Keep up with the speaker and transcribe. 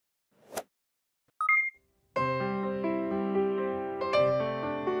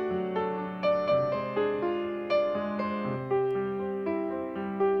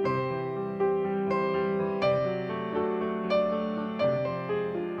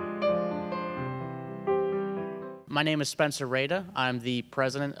My name is Spencer Rada. I'm the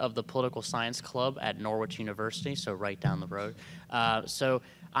president of the Political Science Club at Norwich University, so right down the road. So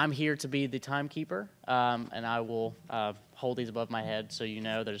I'm here to be the timekeeper, and I will hold these above my head so you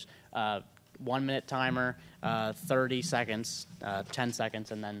know there's 1 minute timer, 30 seconds, 10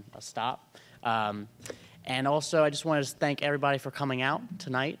 seconds, and then a stop. And also, I just wanted to thank everybody for coming out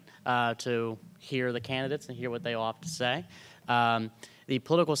tonight to hear the candidates and hear what they all have to say. The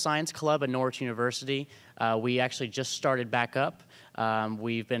Political Science Club at Norwich University, we actually just started back up.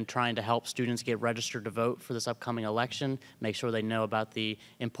 We've been trying to help students get registered to vote for this upcoming election, make sure they know about the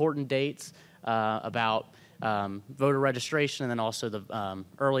important dates, about voter registration, and then also the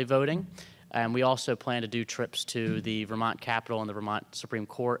early voting. And we also plan to do trips to the Vermont Capitol and the Vermont Supreme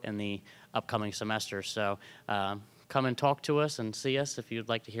Court in the upcoming semester. So come and talk to us and see us if you'd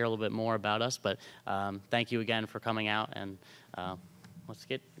like to hear a little bit more about us. But thank you again for coming out, and let's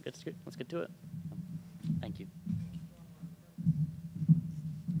get to it. Thank you.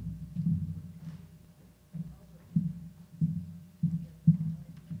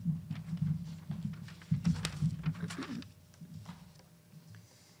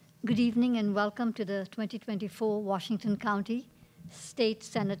 Good evening and welcome to the 2024 Washington County State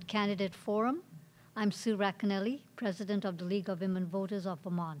Senate Candidate Forum. I'm Sue Racanelli, President of the League of Women Voters of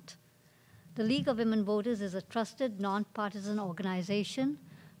Vermont. The League of Women Voters is a trusted, nonpartisan organization.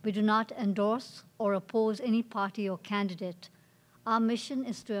 We do not endorse or oppose any party or candidate. Our mission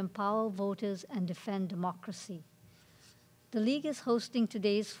is to empower voters and defend democracy. The League is hosting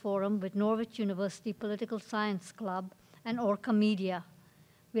today's forum with Norwich University Political Science Club and Orca Media.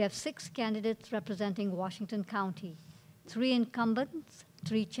 We have 6 candidates representing Washington County, 3 incumbents,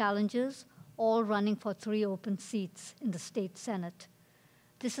 3 challengers, all running for 3 open seats in the state Senate.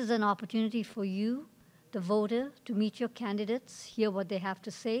 This is an opportunity for you, the voter, to meet your candidates, hear what they have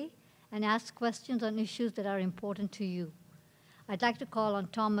to say, and ask questions on issues that are important to you. I'd like to call on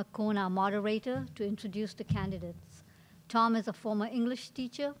Tom McCone, our moderator, to introduce the candidates. Tom is a former English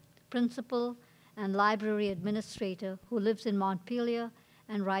teacher, principal, and library administrator who lives in Montpelier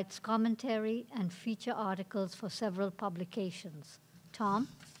and writes commentary and feature articles for several publications. Tom?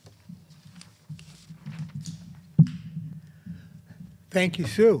 Thank you,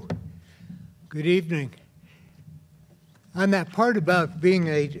 Sue. Good evening. On that part about being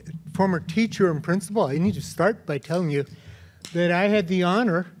a former teacher and principal, I need to start by telling you that I had the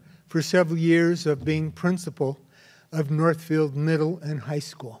honor for several years of being principal of Northfield Middle and High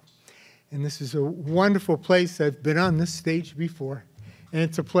School. And this is a wonderful place. I've been on this stage before, and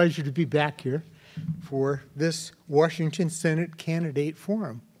it's a pleasure to be back here for this Washington Senate Candidate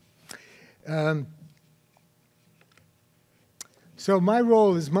Forum. So my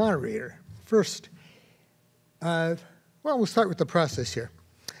role as moderator. First, we'll start with the process here.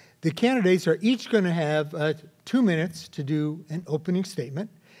 The candidates are each going to have 2 minutes to do an opening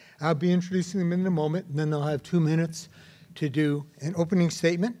statement. I'll be introducing them in a moment, and then they'll have 2 minutes to do an opening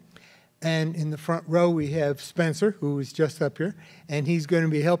statement. And in the front row, we have Spencer, who is just up here, and he's going to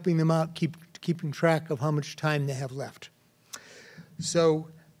be helping them out, keeping track of how much time they have left. So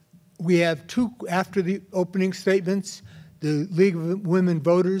we have 2, after the opening statements, the League of Women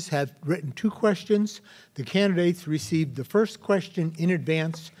Voters have written 2 questions. The candidates received the first question in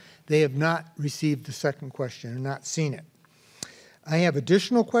advance. They have not received the second question and not seen it. I have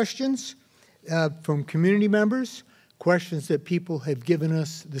additional questions from community members, questions that people have given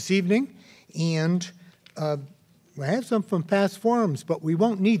us this evening, and I have some from past forums, but we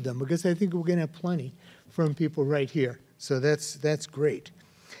won't need them because I think we're going to have plenty from people right here. So that's great.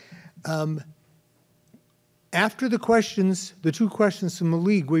 After the questions, the 2 questions from the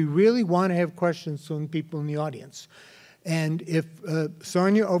League, we really want to have questions from people in the audience. And if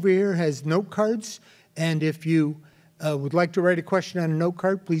Sonia over here has note cards, and if you would like to write a question on a note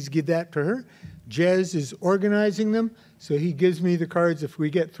card, please give that to her. Jez is organizing them, so he gives me the cards. If we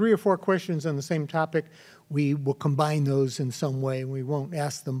get 3 or 4 questions on the same topic, we will combine those in some way, and we won't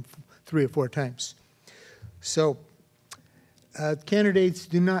ask them 3 or 4 times. So candidates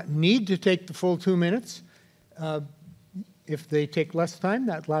do not need to take the full 2 minutes. If they take less time,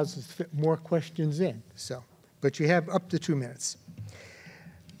 that allows us to fit more questions in. But you have up to 2 minutes.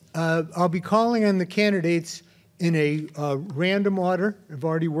 I'll be calling on the candidates in a random order. I've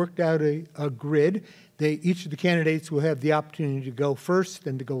already worked out a grid. Each of the candidates will have the opportunity to go first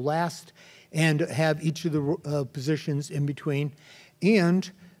and to go last and have each of the positions in between. And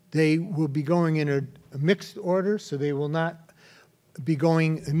they will be going in a mixed order, so they will not be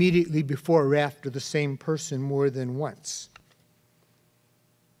going immediately before or after the same person more than once.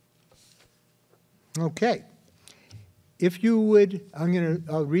 Okay. If you would,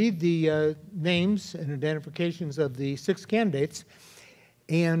 I'll read the names and identifications of the 6 candidates,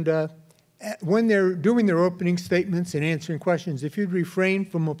 and when they're doing their opening statements and answering questions, if you'd refrain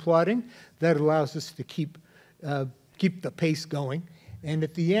from applauding, that allows us to keep the pace going. And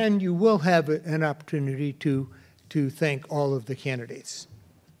at the end, you will have an opportunity to thank all of the candidates.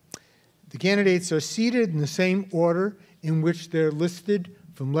 The candidates are seated in the same order in which they're listed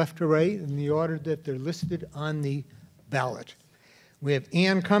from left to right, in the order that they're listed on the ballot. We have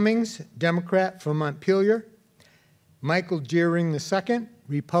Ann Cummings, Democrat from Montpelier, Michael Deering II,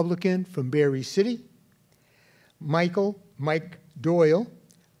 Republican from Berry City, Mike Doyle,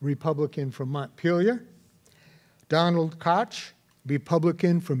 Republican from Montpelier, Donald Koch,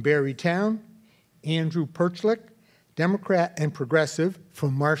 Republican from Barrytown, Andrew Perchlick, Democrat and Progressive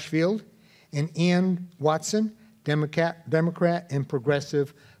from Marshfield, and Ann Watson, Democrat and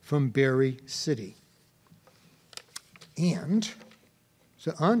Progressive from Berry City. And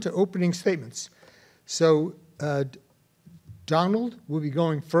so on to opening statements. So Donald will be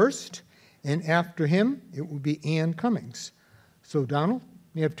going first, and after him, it will be Ann Cummings. So Donald,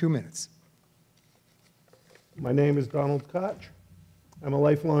 you have 2 minutes. My name is Donald Koch. I'm a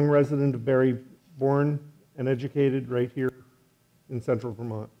lifelong resident of Berry, born and educated right here in central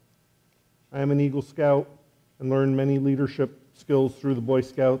Vermont. I am an Eagle Scout and learned many leadership skills through the Boy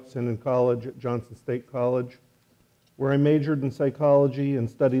Scouts and in college at Johnson State College, where I majored in psychology and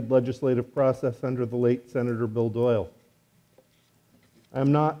studied legislative process under the late Senator Bill Doyle. I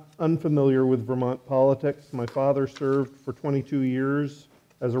am not unfamiliar with Vermont politics. My father served for 22 years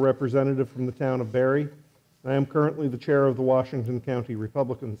as a representative from the town of Berry. I am currently the chair of the Washington County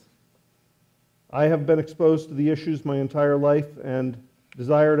Republicans. I have been exposed to the issues my entire life and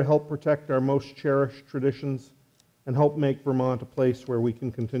desire to help protect our most cherished traditions and help make Vermont a place where we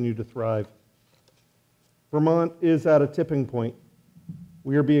can continue to thrive. Vermont is at a tipping point.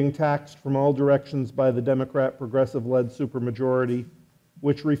 We are being taxed from all directions by the Democrat progressive-led supermajority,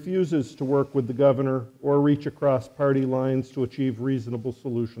 which refuses to work with the governor or reach across party lines to achieve reasonable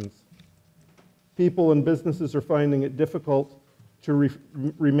solutions. People and businesses are finding it difficult to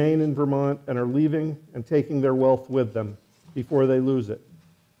remain in Vermont and are leaving and taking their wealth with them before they lose it.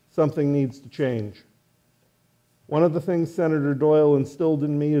 Something needs to change. One of the things Senator Doyle instilled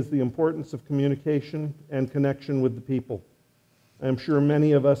in me is the importance of communication and connection with the people. I'm sure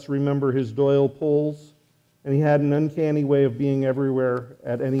many of us remember his Doyle polls, and he had an uncanny way of being everywhere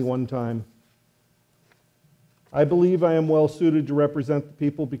at any one time. I believe I am well suited to represent the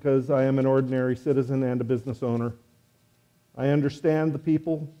people because I am an ordinary citizen and a business owner. I understand the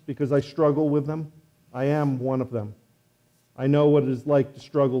people because I struggle with them. I am one of them. I know what it is like to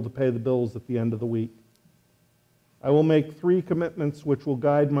struggle to pay the bills at the end of the week. I will make 3 commitments which will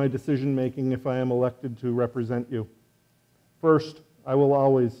guide my decision-making if I am elected to represent you. First, I will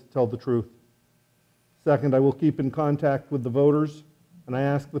always tell the truth. Second, I will keep in contact with the voters, and I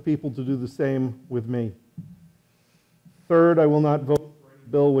ask the people to do the same with me. Third, I will not vote for any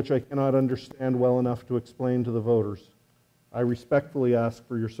bill which I cannot understand well enough to explain to the voters. I respectfully ask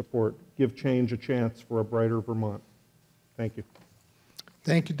for your support. Give change a chance for a brighter Vermont. Thank you.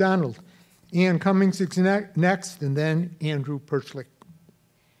 Thank you, Donald. Ann Cummings is next, and then Andrew Perchlick.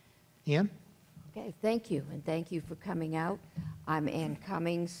 Ann? Okay, thank you, and thank you for coming out. I'm Ann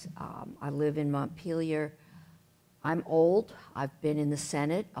Cummings. I live in Montpelier. I'm old. I've been in the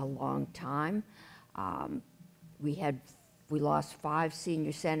Senate a long time. We lost 5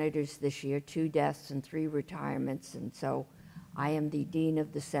 senior senators this year, 2 deaths and 3 retirements, and so I am the Dean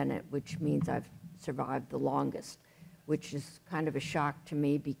of the Senate, which means I've survived the longest, which is kind of a shock to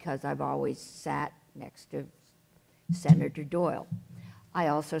me because I've always sat next to Senator Doyle. I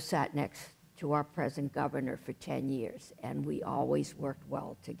also sat next to our present governor for 10 years, and we always worked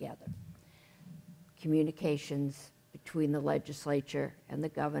well together. Communications between the legislature and the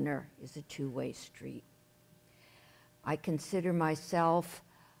governor is a two-way street. I consider myself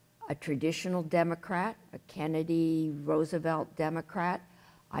a traditional Democrat, a Kennedy Roosevelt Democrat.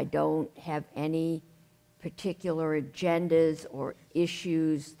 I don't have any particular agendas or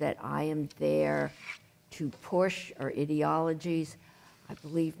issues that I am there to push or ideologies. I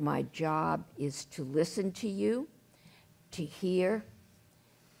believe my job is to listen to you, to hear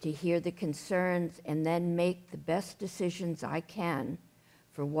the concerns, and then make the best decisions I can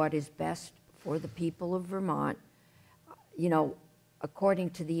for what is best for the people of Vermont, you know, according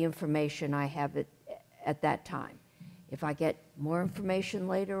to the information I have at that time. If I get more information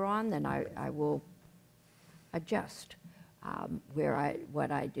later on, then I will adjust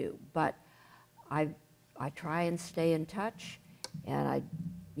what I do. But I try and stay in touch, and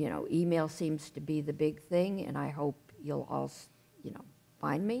email seems to be the big thing, and I hope you'll all,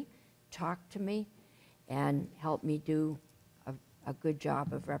 find me, talk to me, and help me do a good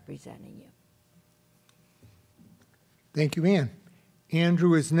job of representing you. Thank you, Ann.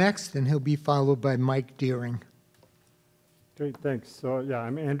 Andrew is next, and he'll be followed by Mike Deering. Great, thanks. So yeah,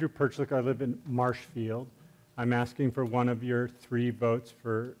 I'm Andrew Perchlik. I live in Marshfield. I'm asking for one of your 3 votes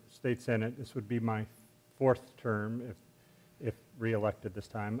for state senate. This would be my 4th term if re-elected this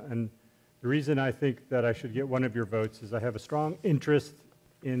time. And the reason I think that I should get one of your votes is I have a strong interest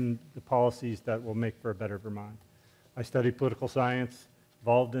in the policies that will make for a better Vermont. I studied political science,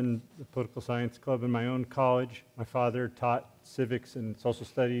 involved in the political science club in my own college. My father taught civics and social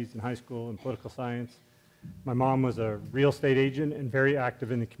studies in high school and political science. My mom was a real estate agent and very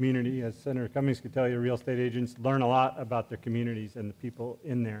active in the community. As Senator Cummings could tell you, real estate agents learn a lot about their communities and the people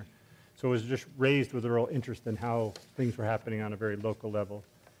in there. So I was just raised with a real interest in how things were happening on a very local level.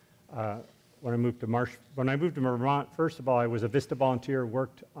 When I moved to Vermont, first of all, I was a VISTA volunteer,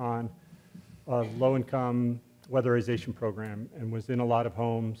 worked on a low-income weatherization program, and was in a lot of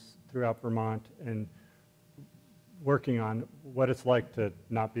homes throughout Vermont and working on what it's like to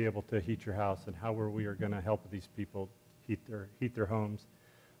not be able to heat your house and how we are going to help these people heat their homes.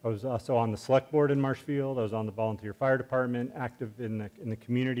 I was also on the select board in Marshfield. I was on the volunteer fire department, active in the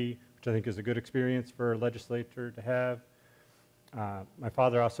community, which I think is a good experience for a legislator to have. My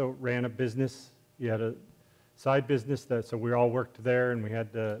father also ran a business. He had a side business so we all worked there, and we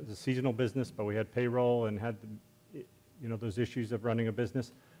had the seasonal business, but we had payroll and had those issues of running a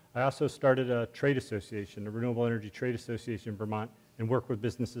business. I also started a trade association, a renewable energy trade association in Vermont, and work with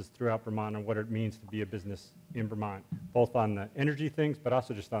businesses throughout Vermont on what it means to be a business in Vermont, both on the energy things, but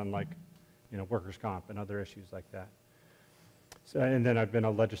also just on workers' comp and other issues like that. So, and then I've been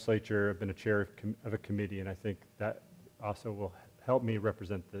a legislator, I've been a chair of a committee, and I think that also will help me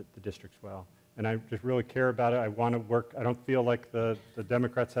represent the districts well. And I just really care about it. I want to work. I don't feel like the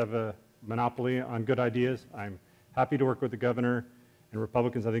Democrats have a monopoly on good ideas. I'm happy to work with the governor and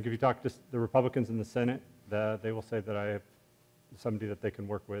Republicans. I think if you talk to the Republicans in the Senate, they will say that I have somebody that they can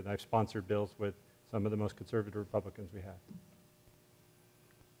work with. I've sponsored bills with some of the most conservative Republicans we have.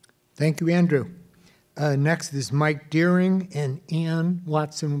 Thank you, Andrew. Next is Mike Deering, and Ann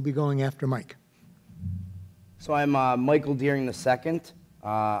Watson will be going after Mike. So I'm Michael Deering II.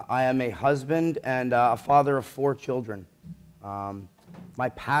 I am a husband and a father of 4 children. My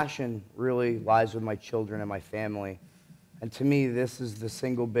passion really lies with my children and my family. And to me, this is the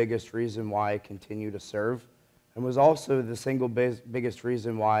single biggest reason why I continue to serve, and was also the single biggest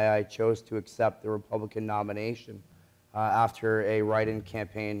reason why I chose to accept the Republican nomination after a write-in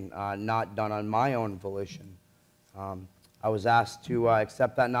campaign not done on my own volition. I was asked to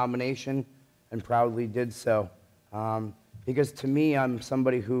accept that nomination and proudly did so. Because to me, I'm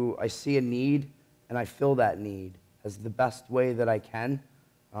somebody who I see a need and I fill that need as the best way that I can.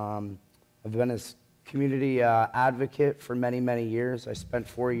 I've been a community advocate for many, many years. I spent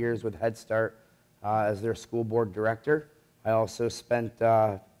 4 years with Head Start as their school board director. I also spent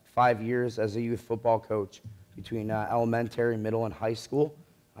 5 years as a youth football coach between elementary, middle, and high school,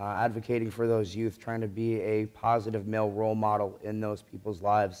 advocating for those youth, trying to be a positive male role model in those people's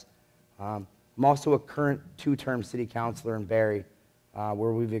lives. I'm also a current 2-term city councilor in Barrie,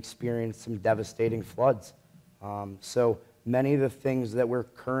 where we've experienced some devastating floods. So many of the things that we're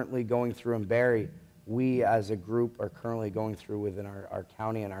currently going through in Barrie, we as a group are currently going through within our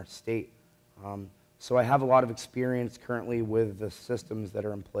county and our state. So I have a lot of experience currently with the systems that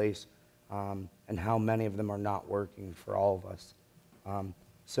are in place and how many of them are not working for all of us.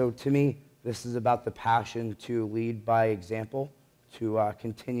 So to me, this is about the passion to lead by example, to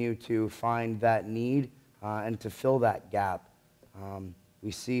continue to find that need and to fill that gap.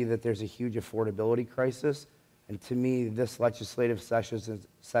 We see that there's a huge affordability crisis, and to me, this legislative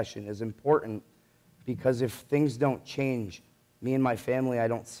session is important because if things don't change, me and my family, I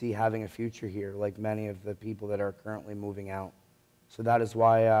don't see having a future here like many of the people that are currently moving out. So that is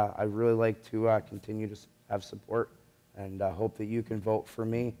why I really like to continue to have support, and hope that you can vote for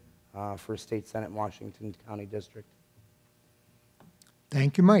me for State Senate in Washington County District.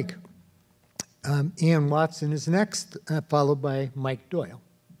 Thank you, Mike. Ann Watson is next, followed by Mike Doyle.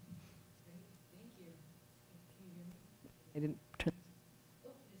 Thank you. Can you hear me? I didn't turn.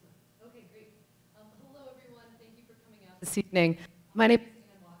 Oh, it is on. Okay, great. Hello, everyone. Thank you for coming out this evening. My name is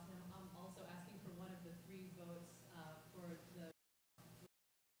Ann Watson. I'm also asking for one of the 3 votes for the.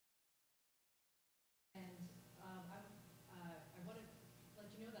 And I want to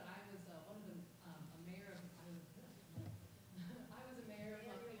let you know that I was one of the a mayor of. I was a mayor of.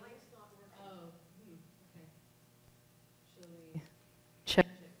 Your mic's not working. Oh, okay. Shall we check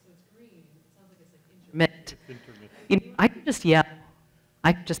it? So it's green. It sounds like it's like intermittent. I could just yell.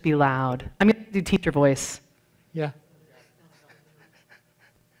 I could just be loud. I'm going to do teacher voice. Yeah.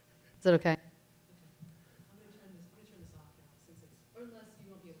 Is that okay?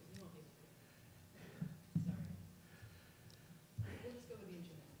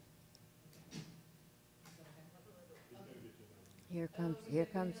 Here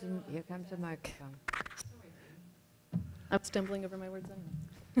comes the microphone. I'm stumbling over my words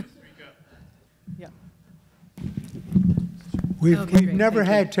anyway. Yeah. We've Okay, great, never thank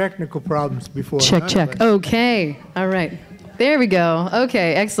you. had technical problems before. Check, none of check. us. Okay. All right. There we go.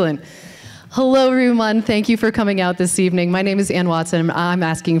 Okay, excellent. Hello, everyone. Thank you for coming out this evening. My name is Ann Watson. I'm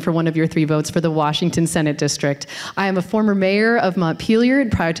asking for one of your 3 votes for the Washington Senate District. I am a former mayor of Montpelier,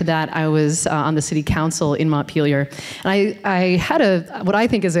 and prior to that, I was on the city council in Montpelier. And I had what I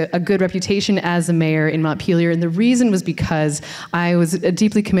think is a good reputation as a mayor in Montpelier, and the reason was because I was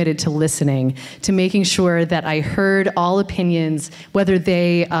deeply committed to listening, to making sure that I heard all opinions, whether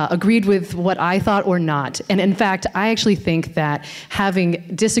they agreed with what I thought or not. And in fact, I actually think that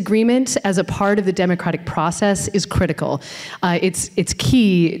having disagreement as a part of the democratic process is critical. It's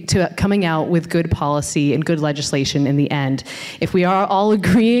key to coming out with good policy and good legislation in the end. If we are all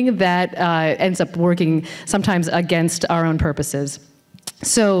agreeing, that ends up working sometimes against our own purposes.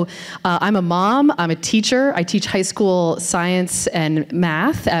 So I'm a mom, I'm a teacher. I teach high school science and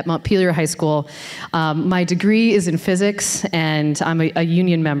math at Montpelier High School. My degree is in physics, and I'm a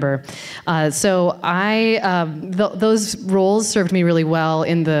union member. So those roles served me really well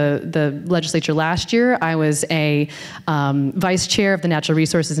in the legislature last year. I was a vice chair of the Natural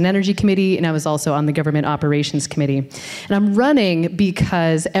Resources and Energy Committee, and I was also on the Government Operations Committee. And I'm running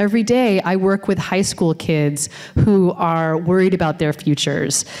because every day I work with high school kids who are worried about their future.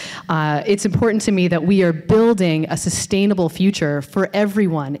 It's important to me that we are building a sustainable future for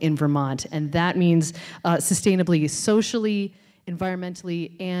everyone in Vermont, and that means sustainably socially,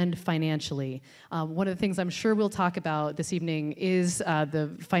 environmentally, and financially. One of the things I'm sure we'll talk about this evening is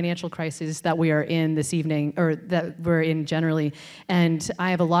the financial crisis that we are in this evening, or that we're in generally. And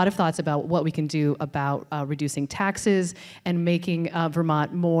I have a lot of thoughts about what we can do about reducing taxes and making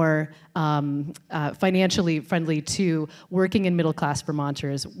Vermont more financially friendly to working and middle-class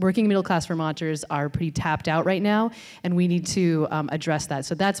Vermonters. Working middle-class Vermonters are pretty tapped out right now, and we need to address that.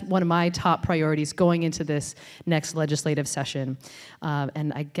 So that's one of my top priorities going into this next legislative session.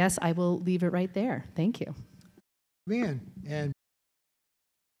 And I guess I will leave it right there. Thank you. Man, and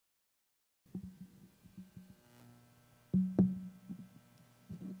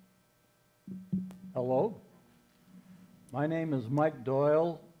hello, my name is Mike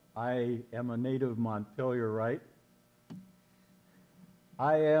Doyle. I am a native Montpelierite.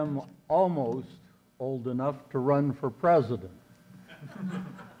 I am almost old enough to run for president.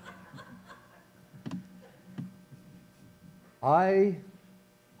 I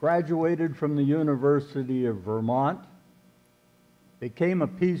graduated from the University of Vermont, became a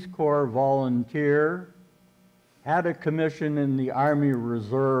Peace Corps volunteer, had a commission in the Army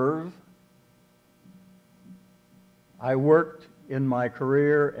Reserve. I worked in my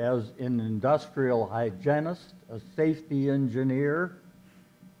career as an industrial hygienist, a safety engineer,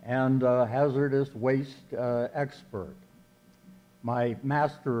 and a hazardous waste expert. My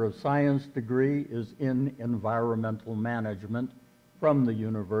Master of Science degree is in environmental management from the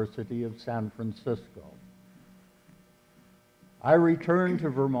University of San Francisco. I returned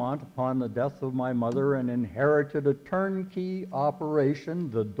to Vermont upon the death of my mother and inherited a turnkey operation,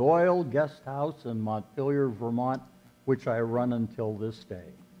 the Doyle Guest House in Montpelier, Vermont, which I run until this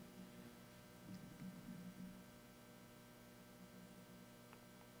day.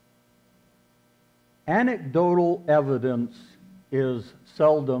 Anecdotal evidence is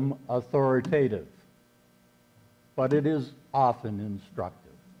seldom authoritative, but it is often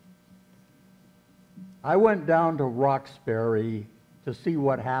instructive. I went down to Roxbury to see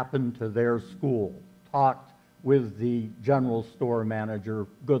what happened to their school, talked with the general store manager,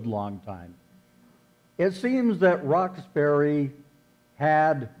 good long time. It seems that Roxbury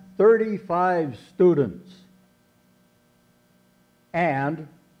had 35 students and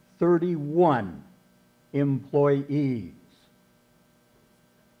 31 employees.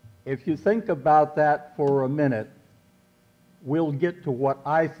 If you think about that for a minute, we'll get to what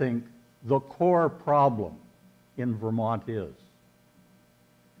I think the core problem in Vermont is.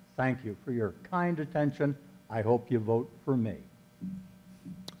 Thank you for your kind attention. I hope you vote for me.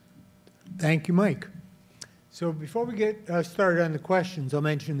 thank you, Mike. So before we get started on the questions, I'll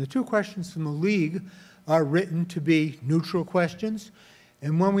mention the 2 questions from the League are written to be neutral questions.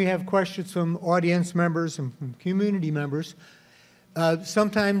 And when we have questions from audience members and from community members,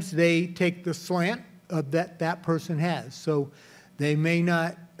 sometimes they take the slant that person has. So they may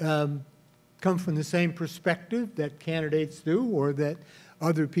not come from the same perspective that candidates do or that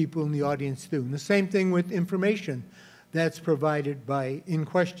other people in the audience do. And the same thing with information that's provided in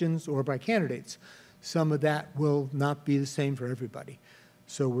questions or by candidates. Some of that will not be the same for everybody.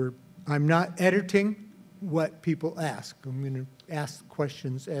 So I'm not editing what people ask. I'm going to ask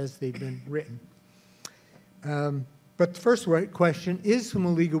questions as they've been written. But the first question is from the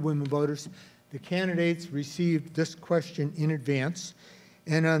League of Women Voters. The candidates received this question in advance.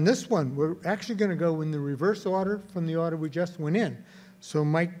 And on this one, we're actually going to go in the reverse order from the order we just went in. So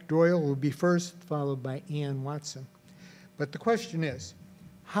Mike Doyle will be first, followed by Ann Watson. But the question is,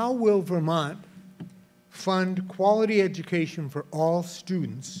 how will Vermont fund quality education for all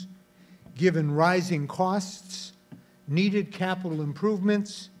students given rising costs, needed capital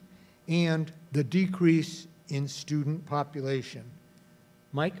improvements, and the decrease in student population?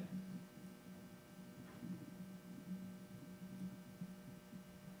 Mike?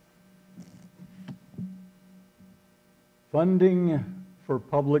 Funding for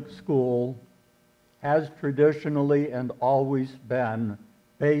public school has traditionally and always been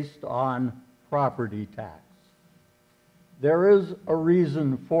based on property tax. There is a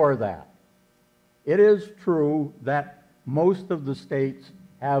reason for that. It is true that most of the states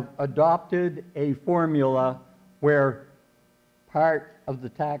have adopted a formula where part of the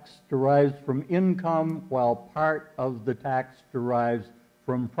tax derives from income while part of the tax derives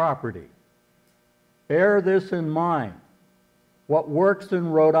from property. Bear this in mind. What works in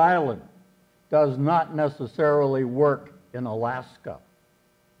Rhode Island does not necessarily work in Alaska.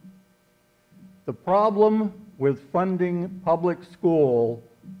 The problem with funding public school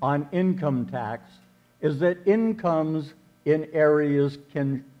on income tax is that incomes in areas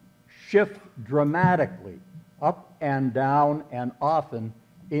can shift dramatically, up and down, and often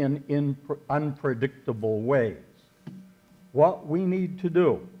in unpredictable ways. What we need to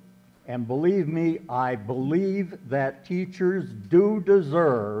do, and believe me, I believe that teachers do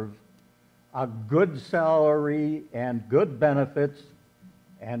deserve a good salary and good benefits,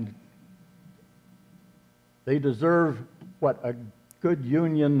 and they deserve what a good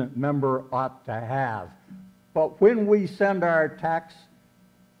union member ought to have. But when we send our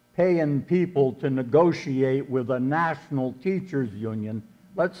tax-paying people to negotiate with a national teachers union,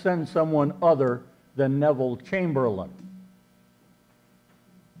 let's send someone other than Neville Chamberlain.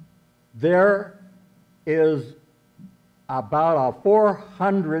 There is about a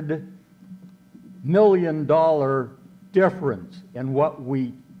 $400 million difference in what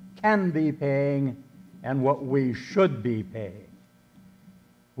we can be paying and what we should be paying.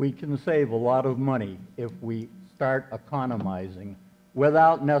 We can save a lot of money if we start economizing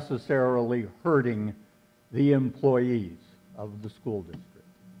without necessarily hurting the employees of the school district.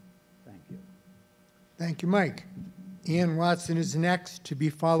 Thank you. Thank you, Mike. Ann Watson is next, to be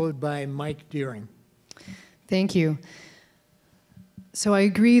followed by Mike Deering. Thank you. So I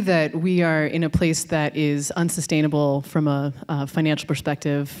agree that we are in a place that is unsustainable from a financial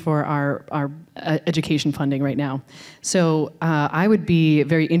perspective for our education funding right now. So I would be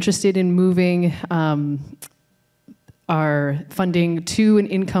very interested in moving our funding to an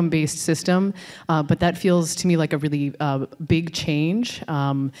income-based system, but that feels to me like a really big change.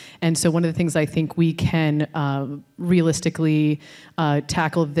 And so one of the things I think we can realistically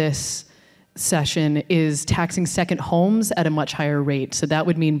tackle this session is taxing second homes at a much higher rate. So that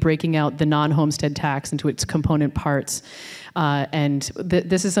would mean breaking out the non-homestead tax into its component parts.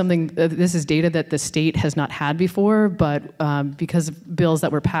 This is something, this is data that the state has not had before, but because of bills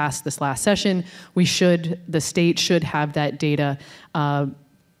that were passed this last session, the state should have that data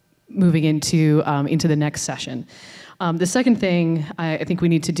moving into the next session. The second thing I think we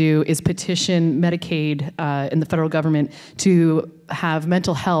need to do is petition Medicaid and the federal government to have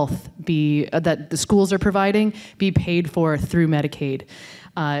mental health that the schools are providing be paid for through Medicaid.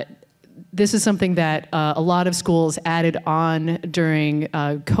 This is something that a lot of schools added on during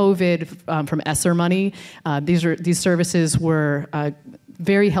COVID from ESSER money. These services were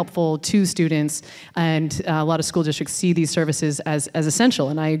very helpful to students, and a lot of school districts see these services as essential,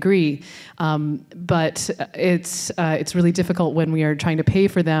 and I agree. But it's really difficult when we are trying to pay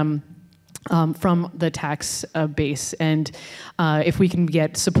for them from the tax base, and if we can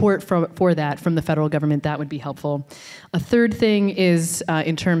get support for that from the federal government, that would be helpful. A third thing is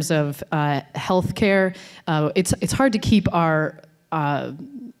in terms of health care. It's hard to keep our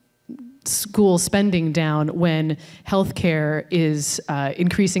school spending down when healthcare is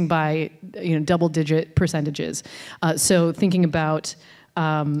increasing by double-digit percentages. So thinking about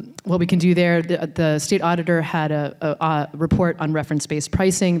What we can do there, the state auditor had a report on reference-based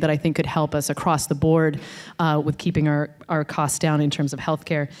pricing that I think could help us across the board with keeping our costs down in terms of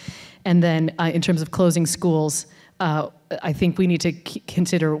healthcare. And then in terms of closing schools, I think we need to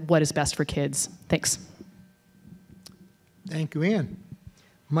consider what is best for kids. Thanks. Thank you, Ann.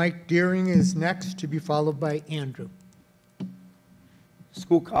 Mike Deering is next, to be followed by Andrew.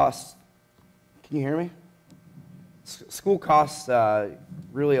 School costs. Can you hear me? School costs,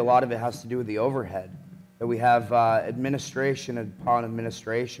 really a lot of it has to do with the overhead. That we have administration upon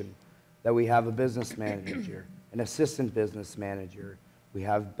administration. That we have a business manager, an assistant business manager. We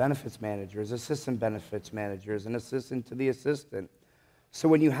have benefits managers, assistant benefits managers, an assistant to the assistant. So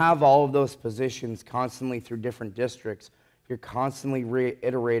when you have all of those positions constantly through different districts, you're constantly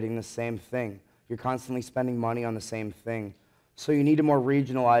reiterating the same thing. You're constantly spending money on the same thing. So you need a more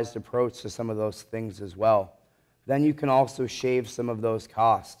regionalized approach to some of those things as well. Then you can also shave some of those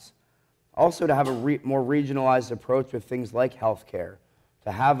costs. Also to have a more regionalized approach with things like healthcare.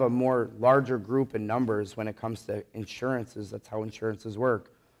 To have a more larger group in numbers when it comes to insurances. That's how insurances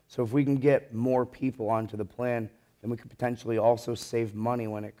work. So if we can get more people onto the plan, then we could potentially also save money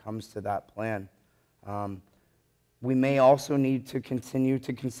when it comes to that plan. We may also need to continue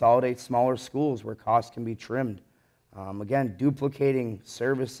to consolidate smaller schools where costs can be trimmed. Again, duplicating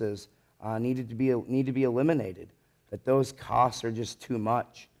services need to be eliminated, that those costs are just too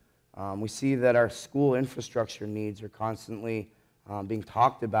much. We see that our school infrastructure needs are constantly being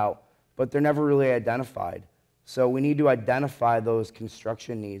talked about, but they're never really identified. So we need to identify those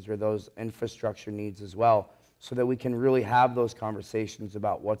construction needs or those infrastructure needs as well, so that we can really have those conversations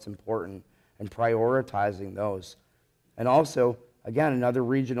about what's important and prioritizing those. And also, again, another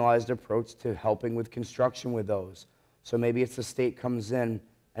regionalized approach to helping with construction with those. So maybe it's the state comes in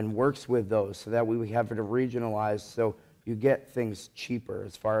and works with those so that we have it regionalized so you get things cheaper.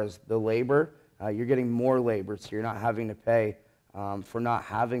 As far as the labor, you're getting more labor, so you're not having to pay for not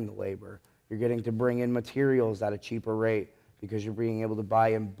having the labor. You're getting to bring in materials at a cheaper rate because you're being able to buy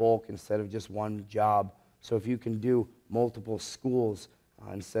in bulk instead of just one job. So if you can do multiple schools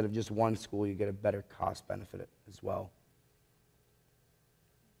instead of just one school, you get a better cost benefit as well.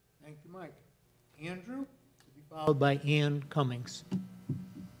 Thank you, Mike. Andrew, to be followed by Ann Cummings. Let's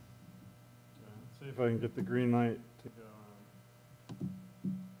see if I can get the green light to go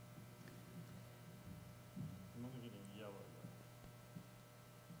on. I'm only getting yellow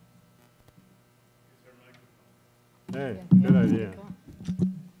though. Hey, good idea.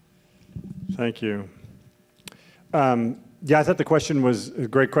 Thank you. Yeah, I thought the question was a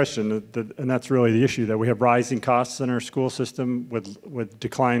great question, and that's really the issue, that we have rising costs in our school system with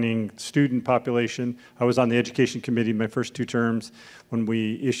declining student population. I was on the education committee my first 2 terms when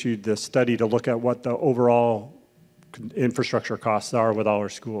we issued the study to look at what the overall infrastructure costs are with all our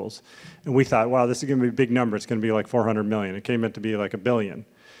schools. And we thought, wow, this is going to be a big number. It's going to be like 400 million. It came out to be like $1 billion.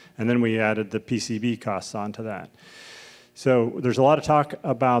 And then we added the PCB costs onto that. So there's a lot of talk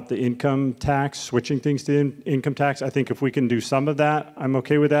about the income tax, switching things to income tax. I think if we can do some of that, I'm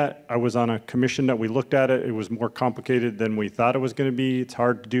okay with that. I was on a commission that we looked at it. It was more complicated than we thought it was going to be. It's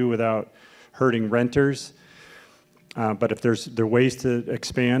hard to do without hurting renters. But if there are ways to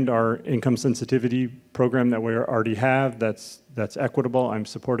expand our income sensitivity program that we already have, that's equitable, I'm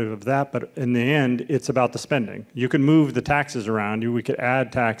supportive of that. But in the end, it's about the spending. You can move the taxes around. We could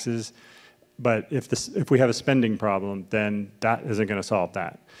add taxes. But if we have a spending problem, then that isn't going to solve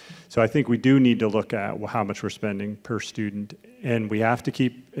that. So I think we do need to look at how much we're spending per student. And we have to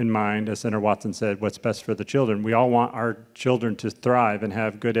keep in mind, as Senator Watson said, what's best for the children. We all want our children to thrive and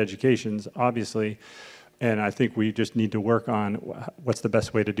have good educations, obviously. And I think we just need to work on what's the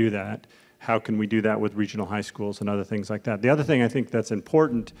best way to do that. How can we do that with regional high schools and other things like that? The other thing I think that's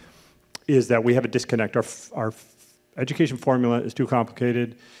important is that we have a disconnect. Our education formula is too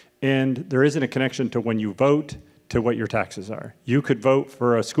complicated. And there isn't a connection to when you vote to what your taxes are. You could vote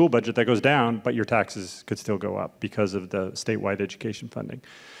for a school budget that goes down, but your taxes could still go up because of the statewide education funding.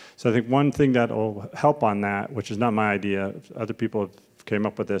 So I think one thing that will help on that, which is not my idea, other people have came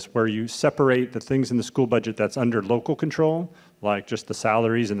up with this, where you separate the things in the school budget that's under local control, like just the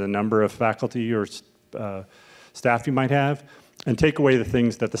salaries and the number of faculty or staff you might have, and take away the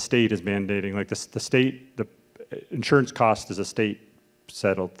things that the state is mandating, like the insurance cost is a state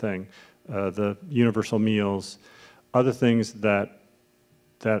settled thing, the universal meals, other things that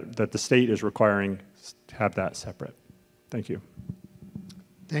the state is requiring, have that separate. Thank you.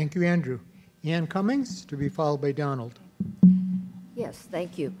 Thank you, Andrew. Ann Cummings, to be followed by Donald. Yes,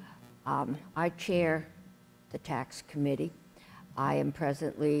 thank you. I chair the tax committee. I am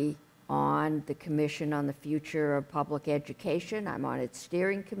presently on the Commission on the Future of Public Education. I'm on its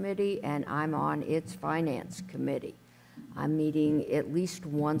steering committee, and I'm on its finance committee. I'm meeting at least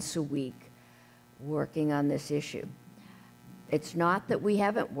once a week working on this issue. It's not that we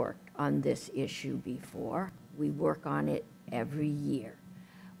haven't worked on this issue before. We work on it every year.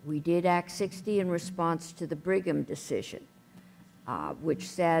 We did Act 60 in response to the Brigham decision, which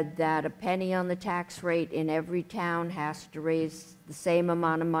said that a penny on the tax rate in every town has to raise the same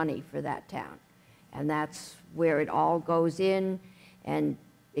amount of money for that town. And that's where it all goes in, and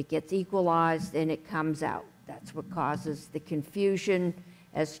it gets equalized and it comes out. That's what causes the confusion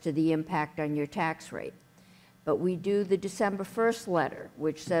as to the impact on your tax rate. But we do the December 1st letter,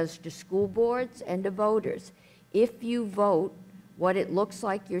 which says to school boards and to voters, if you vote what it looks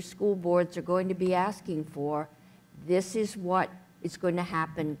like your school boards are going to be asking for, this is what is going to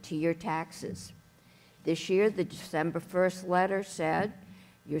happen to your taxes. This year, the December 1st letter said,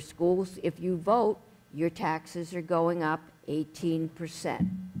 your schools, if you vote, your taxes are going up 18%.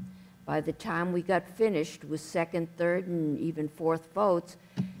 By the time we got finished with second, third, and even fourth votes,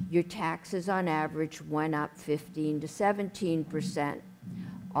 your taxes on average went up 15 to 17%.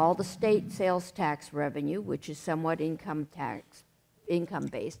 All the state sales tax revenue, which is somewhat income-based,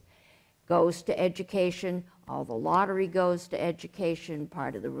 goes to education. All the lottery goes to education,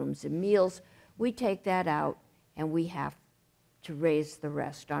 part of the rooms and meals. We take that out, and we have to raise the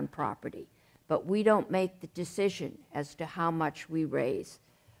rest on property. But we don't make the decision as to how much we raise.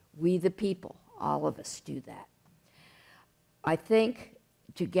 We, the people, all of us do that. I think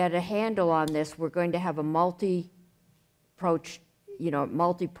to get a handle on this, we're going to have a multi-pronged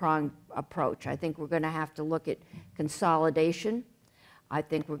approach. I think we're going to have to look at consolidation. I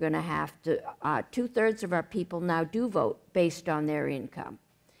think we're going to have to, 2/3 of our people now do vote based on their income.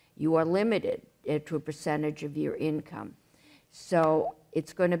 You are limited to a percentage of your income. So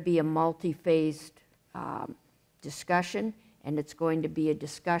it's going to be a multi-phased discussion, and it's going to be a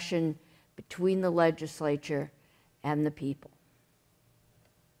discussion between the legislature and the people.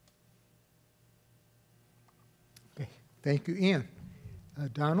 Okay, thank you, Ian.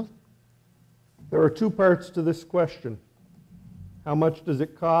 Donald? There are two parts to this question. How much does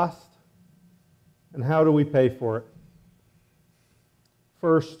it cost, and how do we pay for it?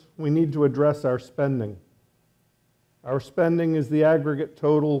 First, we need to address our spending. Our spending is the aggregate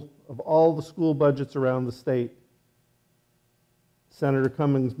total of all the school budgets around the state. Senator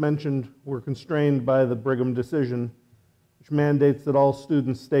Cummings mentioned we're constrained by the Brigham decision, which mandates that all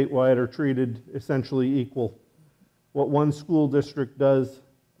students statewide are treated essentially equal. What one school district does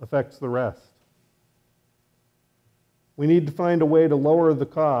affects the rest. We need to find a way to lower the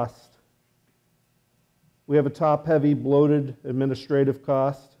cost. We have a top-heavy, bloated administrative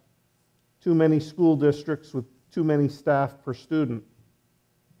cost, too many school districts with too many staff per student.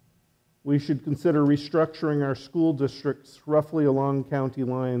 We should consider restructuring our school districts roughly along county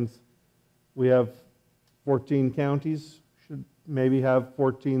lines. We have 14 counties, should maybe have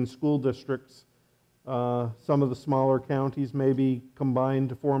 14 school districts. Some of the smaller counties may be combined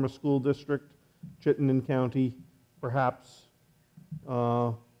to form a school district. Chittenden County, perhaps,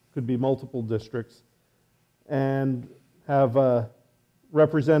 could be multiple districts. And have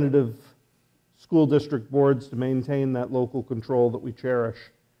representative school district boards to maintain that local control that we cherish.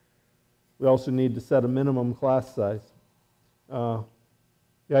 We also need to set a minimum class size. The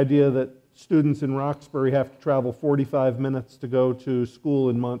idea that students in Roxbury have to travel 45 minutes to go to school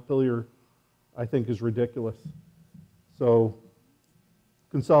in Montpelier, I think, is ridiculous. So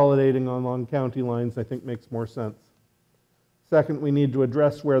consolidating along county lines, I think, makes more sense. Second, we need to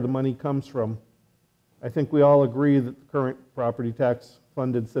address where the money comes from. I think we all agree that the current property tax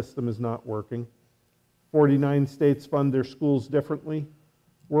funded system is not working. 49 states fund their schools differently.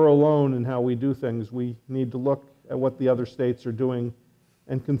 We're alone in how we do things. We need to look at what the other states are doing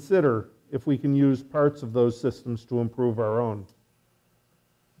and consider if we can use parts of those systems to improve our own.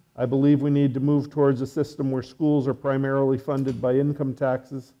 I believe we need to move towards a system where schools are primarily funded by income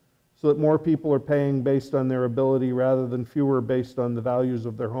taxes so that more people are paying based on their ability rather than fewer based on the values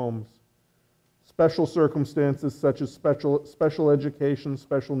of their homes. Special circumstances such as special education,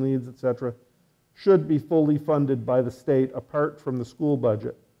 special needs, etc., should be fully funded by the state apart from the school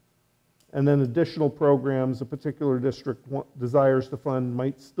budget. And then additional programs a particular district desires to fund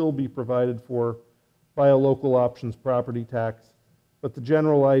might still be provided for by a local options property tax. But the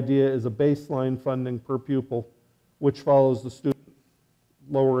general idea is a baseline funding per pupil, which follows the student,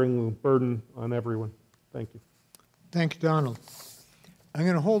 lowering the burden on everyone. Thank you. Thank you, Donald. I'm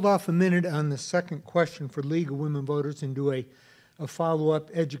going to hold off a minute on the second question for League of Women Voters and do a follow-up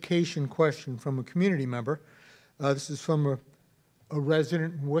education question from a community member. This is from a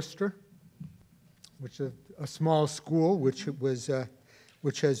resident in Worcester, which is a small school, which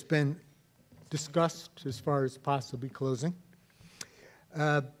has been discussed as far as possibly closing.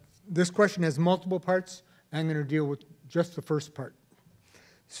 This question has multiple parts. I'm going to deal with just the first part.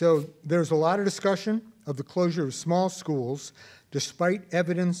 So there's a lot of discussion of the closure of small schools, despite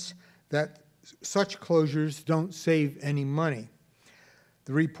evidence that such closures don't save any money.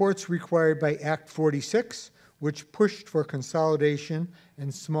 The reports required by Act 46, which pushed for consolidation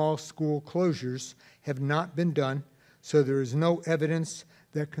and small school closures, have not been done, so there is no evidence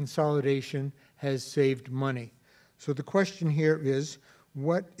that consolidation has saved money. So the question here is,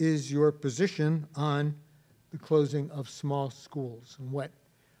 what is your position on the closing of small schools, and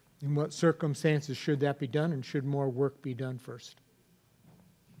in what circumstances should that be done, and should more work be done first?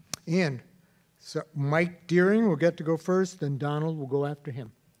 And so Mike Deering will get to go first, then Donald will go after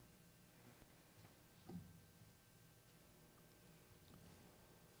him.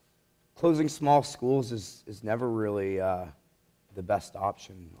 Closing small schools is never really the best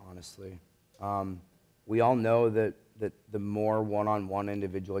option, honestly. We all know that the more one-on-one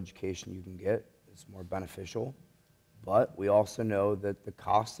individual education you can get is more beneficial, but we also know that the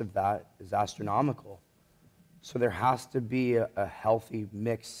cost of that is astronomical. So there has to be a healthy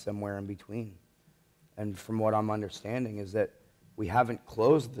mix somewhere in between. And from what I'm understanding is that we haven't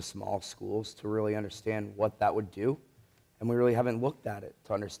closed the small schools to really understand what that would do, and we really haven't looked at it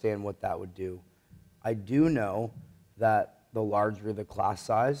to understand what that would do. I do know that the larger the class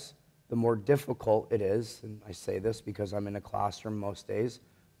size, the more difficult it is, and I say this because I'm in a classroom most days.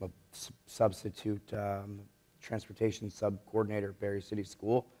 I'm a substitute transportation sub-coordinator at Barre City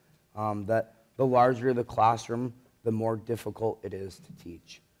School, that the larger the classroom, the more difficult it is to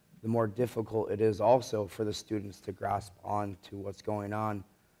teach. The more difficult it is also for the students to grasp on to what's going on.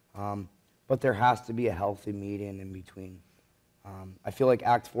 But there has to be a healthy median in between. I feel like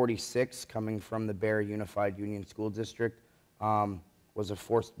Act 46, coming from the Barre Unified Union School District, was a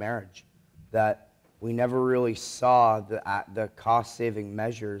forced marriage, that we never really saw the cost-saving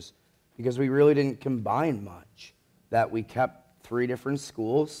measures because we really didn't combine much, that we kept 3 different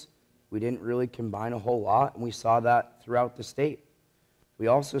schools. We didn't really combine a whole lot, and we saw that throughout the state. We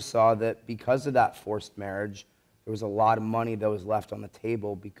also saw that because of that forced marriage, there was a lot of money that was left on the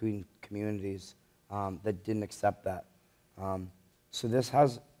table between communities that didn't accept that. So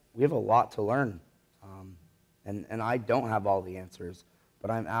we have a lot to learn, and I don't have all the answers, but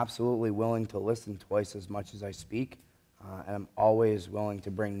I'm absolutely willing to listen twice as much as I speak, and I'm always willing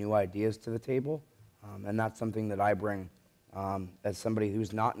to bring new ideas to the table, and that's something that I bring as somebody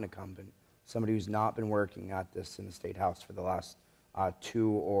who's not an incumbent, somebody who's not been working at this in the State House for the last 2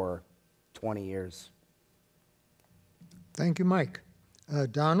 or 20 years. Thank you, Mike.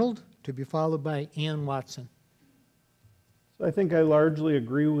 Donald, to be followed by Ann Watson. So I think I largely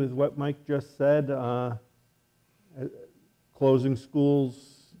agree with what Mike just said. Closing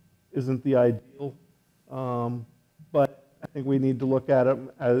schools isn't the ideal, but I think we need to look at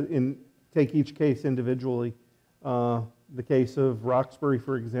it take each case individually. The case of Roxbury,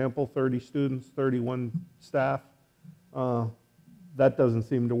 for example, 30 students, 31 staff, that doesn't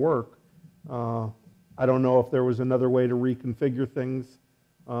seem to work. I don't know if there was another way to reconfigure things.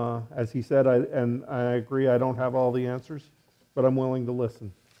 As he said, and I agree, I don't have all the answers, but I'm willing to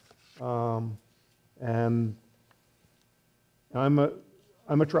listen. And I'm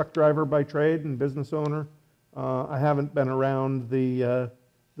a truck driver by trade and business owner. I haven't been around the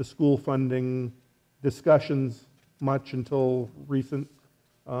school funding discussions much until recent,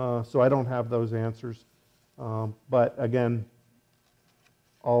 so I don't have those answers. But again,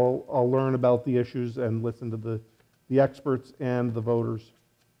 I'll learn about the issues and listen to the experts and the voters.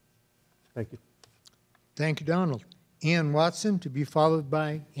 Thank you. Thank you, Donald. Ann Watson, to be followed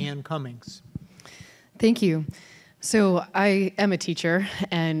by Ann Cummings. Thank you. So I am a teacher,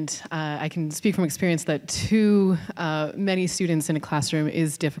 and I can speak from experience that too many students in a classroom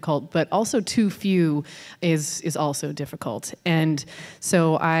is difficult, but also too few is also difficult. And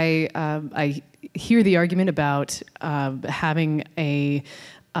so I hear the argument about having a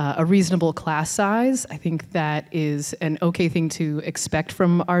reasonable class size. I think that is an okay thing to expect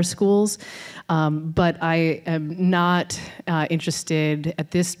from our schools, but I am not interested at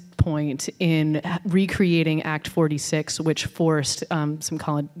this point in recreating Act 46, which forced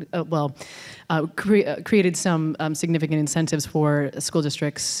created some significant incentives for school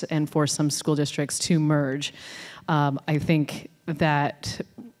districts and forced some school districts to merge. I think that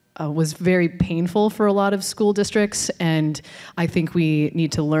was very painful for a lot of school districts, and I think we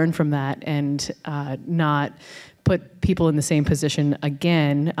need to learn from that and not put people in the same position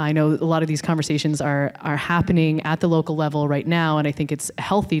again. I know a lot of these conversations are happening at the local level right now, and I think it's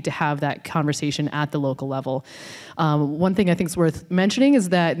healthy to have that conversation at the local level. One thing I think is worth mentioning is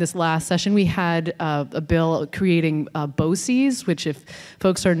that in this last session we had a bill creating BOCES, which, if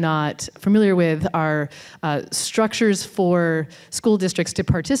folks are not familiar with, are structures for school districts to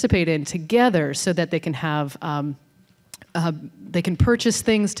participate in together so that they can have they can purchase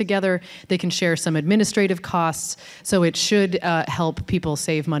things together, they can share some administrative costs, so it should help people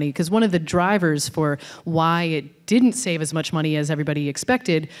save money. Because one of the drivers for why it didn't save as much money as everybody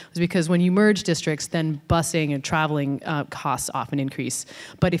expected was because when you merge districts, then busing and traveling costs often increase.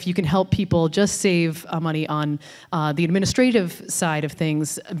 But if you can help people just save money on the administrative side of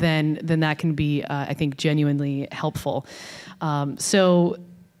things, then that can be, I think, genuinely helpful.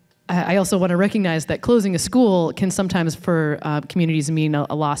 I also want to recognize that closing a school can sometimes for communities mean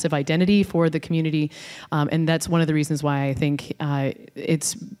a loss of identity for the community, and that's one of the reasons why I think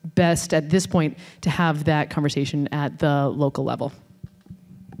it's best at this point to have that conversation at the local level.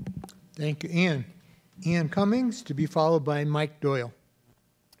 Thank you, Ann. Ann Cummings, to be followed by Mike Doyle.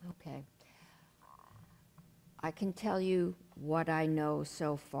 Okay. I can tell you what I know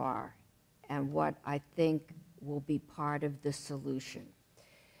so far and what I think will be part of the solution.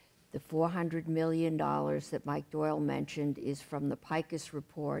 The $400 million that Mike Doyle mentioned is from the PICUS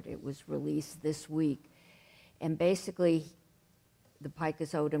report. It was released this week. And basically, the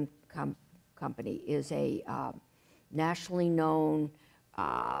PICUS Odom Company is a nationally known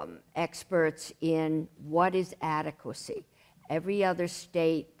experts in what is adequacy. Every other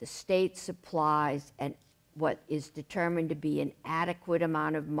state, the state supplies and what is determined to be an adequate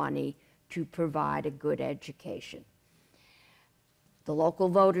amount of money to provide a good education. The local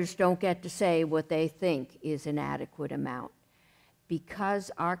voters don't get to say what they think is an adequate amount.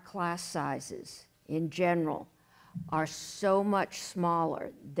 Because our class sizes in general are so much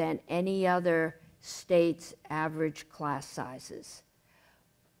smaller than any other state's average class sizes,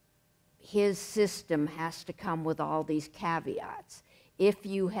 his system has to come with all these caveats. If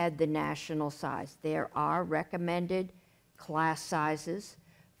you had the national size, there are recommended class sizes.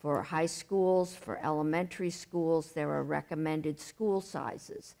 For high schools, for elementary schools, there are recommended school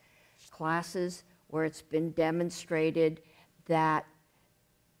sizes. Classes where it's been demonstrated that,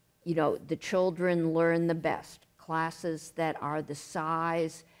 you know, the children learn the best. Classes that are the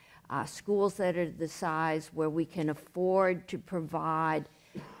size, schools that are the size where we can afford to provide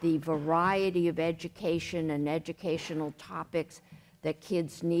the variety of education and educational topics that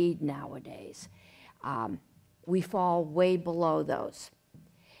kids need nowadays. We fall way below those.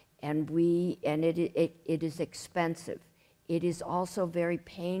 And it is expensive. It is also very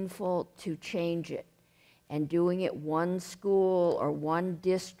painful to change it. And doing it one school or one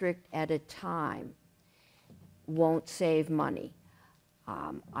district at a time won't save money.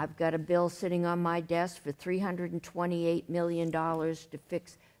 I've got a bill sitting on my desk for $328 million to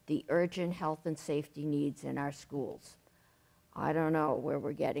fix the urgent health and safety needs in our schools. I don't know where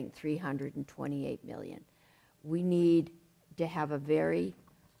we're getting $328 million. We need to have a very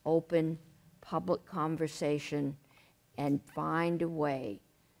open public conversation and find a way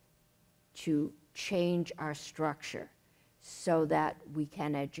to change our structure so that we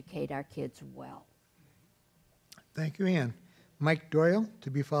can educate our kids well. Thank you, Ann. Mike Doyle,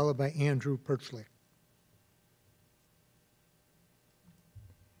 to be followed by Andrew Perchlik.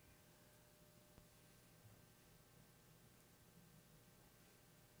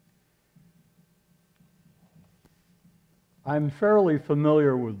 I'm fairly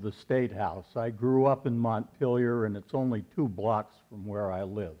familiar with the State House. I grew up in Montpelier, and it's only 2 blocks from where I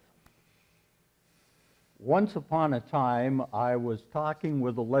live. Once upon a time, I was talking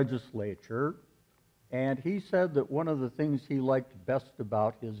with the legislature, and he said that one of the things he liked best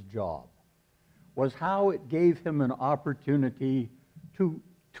about his job was how it gave him an opportunity to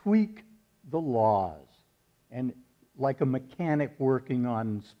tweak the laws. And like a mechanic working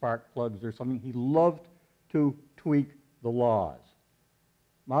on spark plugs or something, he loved to tweak the laws.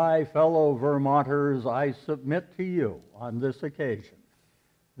 My fellow Vermonters, I submit to you on this occasion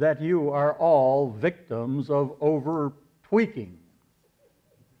that you are all victims of over-tweaking.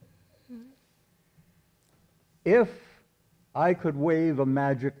 If I could wave a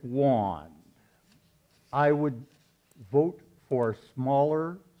magic wand, I would vote for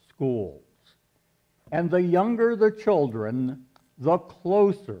smaller schools. And the younger the children, the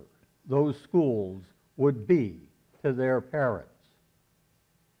closer those schools would be to their parents.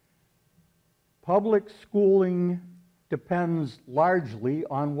 Public schooling depends largely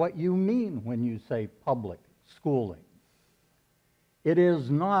on what you mean when you say public schooling. It is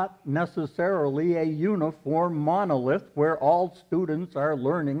not necessarily a uniform monolith where all students are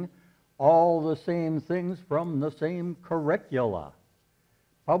learning all the same things from the same curricula.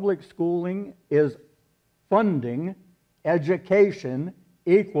 Public schooling is funding education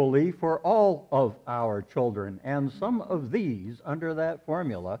equally for all of our children. And some of these, under that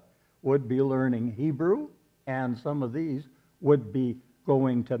formula, would be learning Hebrew, and some of these would be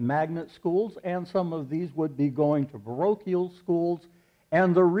going to magnet schools, and some of these would be going to parochial schools,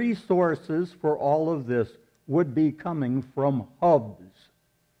 and the resources for all of this would be coming from hubs,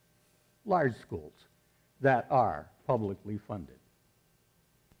 large schools, that are publicly funded.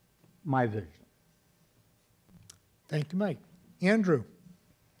 My vision. Thank you, Mike. Andrew.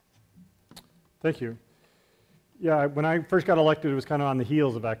 Thank you. Yeah, when I first got elected, it was kind of on the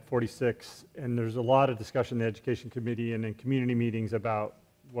heels of Act 46, and there's a lot of discussion in the Education Committee and in community meetings about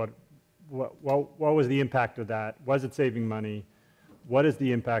what was the impact of that? Was it saving money? What is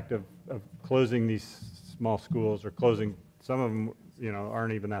the impact of closing these small schools, or closing, some of them, you know,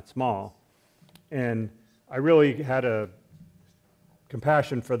 aren't even that small. And I really had a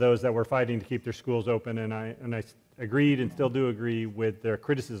compassion for those that were fighting to keep their schools open, and I agreed and still do agree with their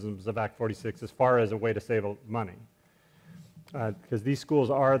criticisms of Act 46 as far as a way to save money. Because these schools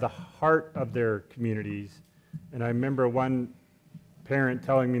are the heart of their communities. And I remember one parent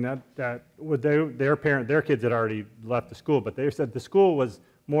telling me that their kids had already left the school, but they said the school was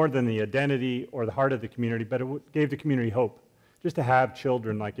more than the identity or the heart of the community, but it gave the community hope. Just to have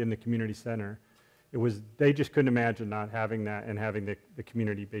children like in the community center, they just couldn't imagine not having that and having the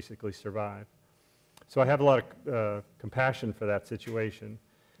community basically survive. So I have a lot of compassion for that situation,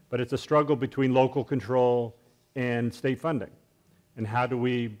 but it's a struggle between local control and state funding. And how do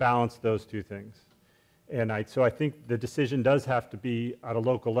we balance those two things? And so I think the decision does have to be at a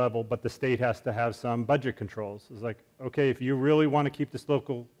local level, but the state has to have some budget controls. It's like, okay, if you really want to keep this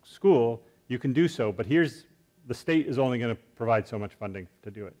local school, you can do so, but the state is only going to provide so much funding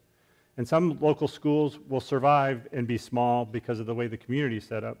to do it. And some local schools will survive and be small because of the way the community is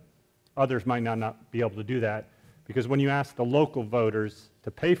set up. Others might not be able to do that, because when you ask the local voters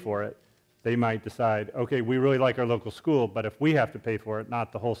to pay for it, they might decide, okay, we really like our local school, but if we have to pay for it,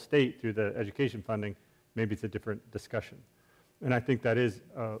 not the whole state through the education funding, maybe it's a different discussion. And I think that is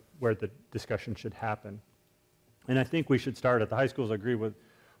where the discussion should happen. And I think we should start at the high schools. I agree with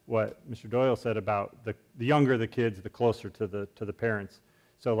what Mr. Doyle said about the younger the kids, the closer to the parents.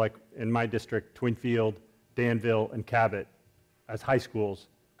 So like in my district, Twinfield, Danville, and Cabot, as high schools,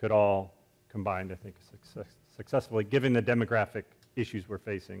 could all combined, I think, successfully, given the demographic issues we're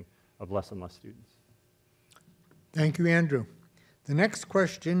facing of less and less students. Thank you, Andrew. The next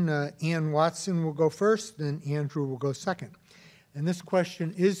question, Ann Watson will go first, then Andrew will go second. And this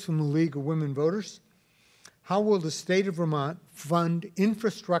question is from the League of Women Voters. How will the state of Vermont fund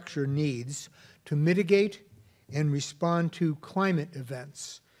infrastructure needs to mitigate and respond to climate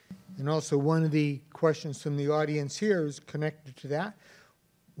events? And also one of the questions from the audience here is connected to that.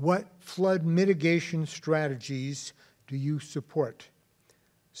 What flood mitigation strategies do you support?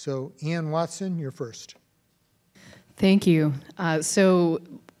 So, Ann Watson, you're first. Thank you. So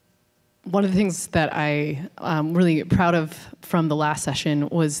one of the things that I'm really proud of from the last session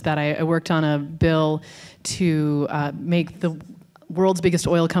was that I worked on a bill to make the world's biggest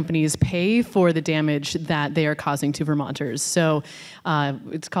oil companies pay for the damage that they are causing to Vermonters. So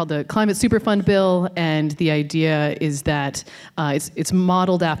it's called the Climate Superfund Bill, and the idea is that it's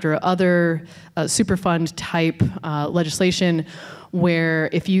modeled after other Superfund type legislation, where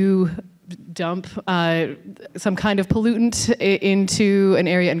if you dump some kind of pollutant into an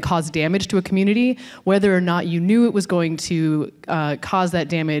area and cause damage to a community, whether or not you knew it was going to cause that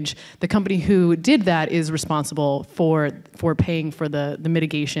damage, the company who did that is responsible for paying for the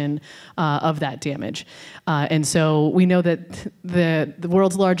mitigation of that damage. And so we know that the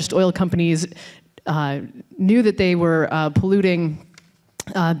world's largest oil companies knew that they were polluting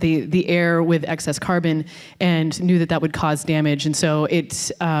the air with excess carbon, and knew that that would cause damage. And so it's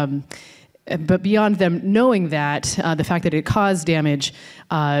but beyond them knowing that, the fact that it caused damage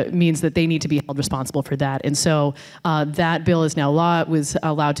means that they need to be held responsible for that. And so that bill is now law. It was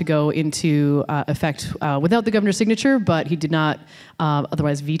allowed to go into effect without the governor's signature, but he did not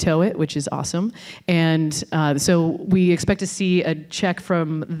otherwise veto it, which is awesome. And so we expect to see a check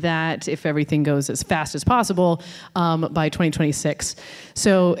from that, if everything goes as fast as possible, by 2026.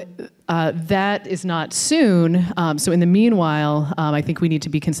 So that is not soon. So in the meanwhile, I think we need to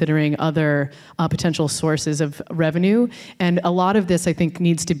be considering other potential sources of revenue. And a lot of this, I think,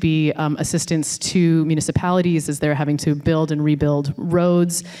 needs to be assistance to municipalities as they're having to build and rebuild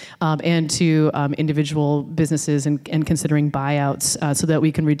roads, and to individual businesses and considering buyouts this so that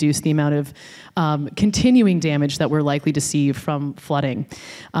we can reduce the amount of continuing damage that we're likely to see from flooding.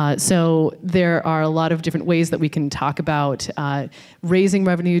 So there are a lot of different ways that we can talk about raising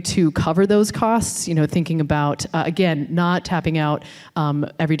revenue to cover those costs, thinking about, again, not tapping out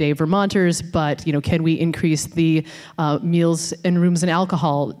everyday Vermonters, but, can we increase the meals and rooms and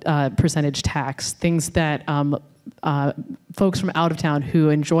alcohol percentage tax, things that folks from out of town who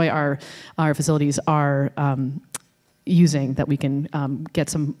enjoy our facilities are using that we can get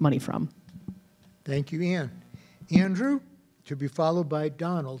some money from. Thank you, Ann. Andrew, to be followed by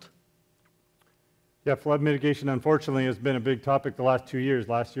Donald. Yeah, flood mitigation, unfortunately, has been a big topic the last 2 years.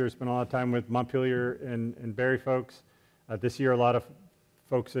 Last year, I spent a lot of time with Montpelier and Barrie folks. This year, a lot of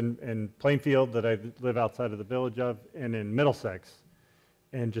folks in Plainfield that I live outside of the village of, and in Middlesex,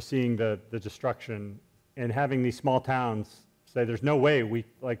 and just seeing the destruction, and having these small towns say there's no way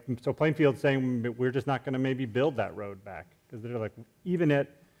so Plainfield's saying we're just not going to maybe build that road back, because they're like, even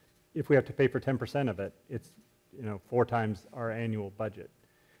if we have to pay for 10% of it, it's 4 times our annual budget.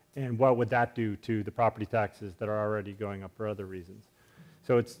 And what would that do to the property taxes that are already going up for other reasons?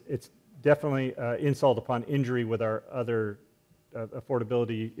 So it's definitely insult upon injury with our other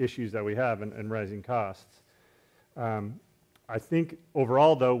affordability issues that we have and rising costs. I think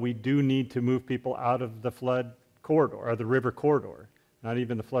overall, though, we do need to move people out of the flood corridor, or the river corridor, not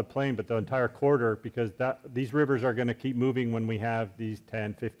even the floodplain, but the entire corridor, because these rivers are going to keep moving when we have these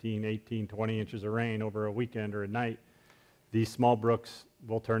 10, 15, 18, 20 inches of rain over a weekend or a night. These small brooks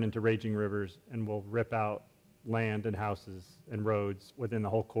will turn into raging rivers and will rip out land and houses and roads within the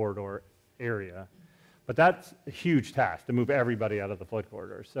whole corridor area. But that's a huge task to move everybody out of the flood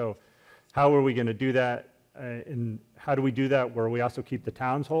corridor. So how are we going to do that? And how do we do that where we also keep the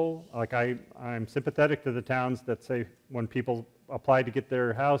towns whole? Like I'm sympathetic to the towns that say when people apply to get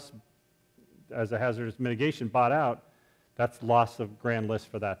their house as a hazardous mitigation bought out, that's loss of grand list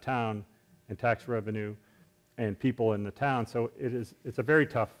for that town and tax revenue and people in the town. So it's a very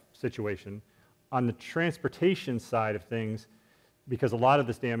tough situation. On the transportation side of things, because a lot of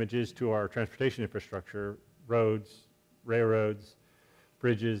this damage is to our transportation infrastructure, roads, railroads,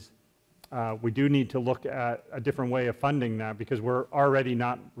 bridges, we do need to look at a different way of funding that, because we're already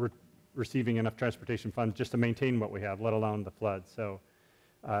not receiving enough transportation funds just to maintain what we have, let alone the flood. So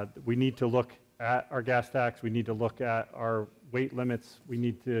we need to look at our gas tax. We need to look at our weight limits. We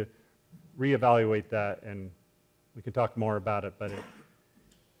need to reevaluate that, and we can talk more about it, but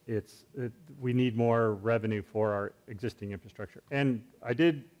we need more revenue for our existing infrastructure. And I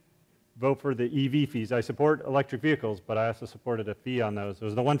did vote for the EV fees. I support electric vehicles, but I also supported a fee on those. It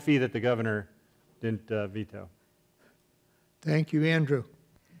was the one fee that the governor didn't veto. Thank you, Andrew.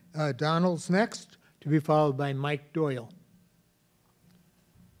 Donald's next, to be followed by Mike Doyle.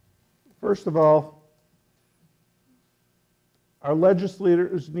 First of all, our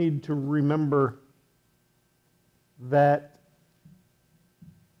legislators need to remember that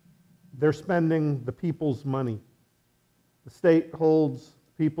they're spending the people's money. The state holds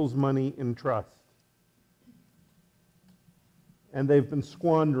people's money in trust, and they've been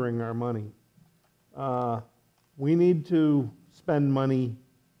squandering our money. We need to spend money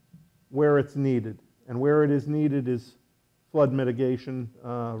where it's needed, and where it is needed is flood mitigation,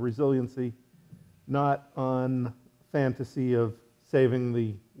 resiliency, not on fantasy of saving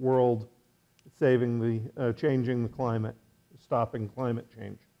the world, changing the climate, stopping climate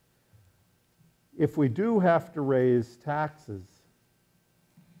change. If we do have to raise taxes,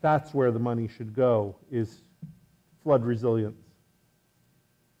 that's where the money should go, is flood resilience.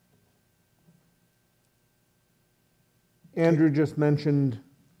 Andrew just mentioned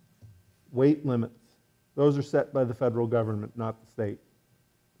weight limits. Those are set by the federal government, not the state.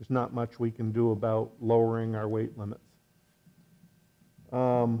 There's not much we can do about lowering our weight limits.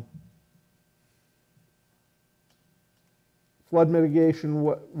 Flood mitigation,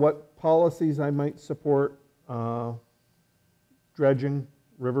 what policies I might support? Dredging,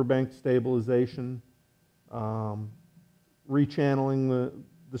 riverbank stabilization, rechanneling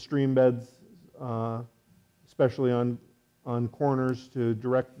the stream beds, especially on corners to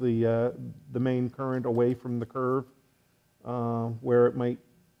direct the main current away from the curve where it might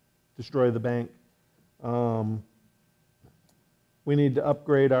destroy the bank. We need to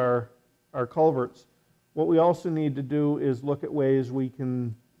upgrade our culverts. What we also need to do is look at ways we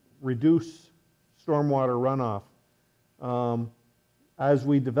can reduce stormwater runoff. As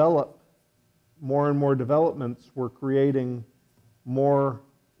we develop more and more developments, we're creating more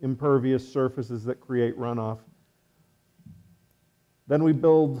impervious surfaces that create runoff. Then we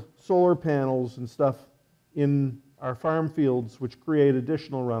build solar panels and stuff in our farm fields, which create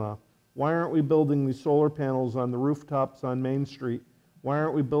additional runoff. Why aren't we building these solar panels on the rooftops on Main Street? Why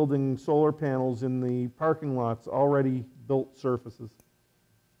aren't we building solar panels in the parking lots, already built surfaces?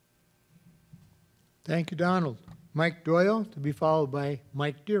 Thank you, Donald. Mike Doyle, to be followed by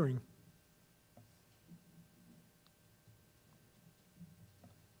Mike Deering.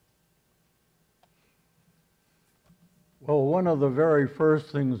 Well, one of the very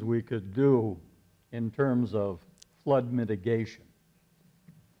first things we could do in terms of flood mitigation,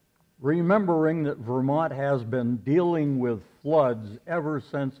 remembering that Vermont has been dealing with floods ever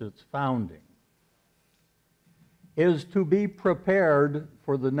since its founding, is to be prepared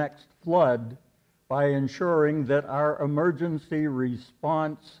for the next flood by ensuring that our emergency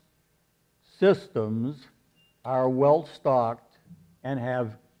response systems are well stocked and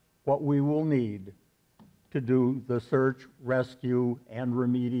have what we will need to do the search, rescue, and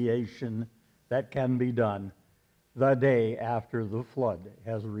remediation that can be done the day after the flood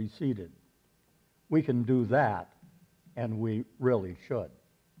has receded. We can do that, and we really should.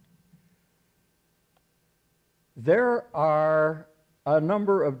 There are a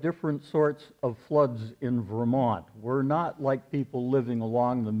number of different sorts of floods in Vermont. We're not like people living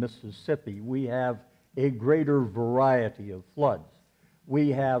along the Mississippi. We have a greater variety of floods. We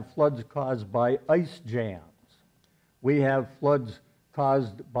have floods caused by ice jams. We have floods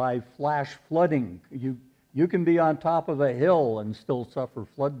caused by flash flooding. You can be on top of a hill and still suffer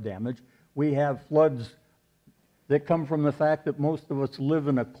flood damage. We have floods that come from the fact that most of us live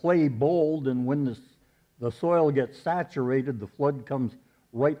in a clay bowl, and when the soil gets saturated, the flood comes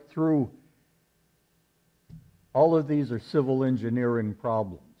right through. All of these are civil engineering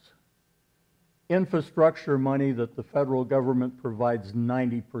problems. Infrastructure money that the federal government provides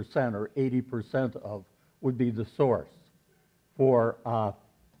 90% or 80% of would be the source for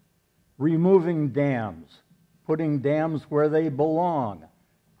removing dams, putting dams where they belong,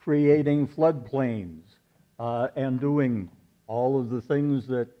 creating floodplains, and doing all of the things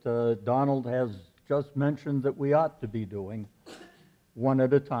that Donald has just mentioned that we ought to be doing one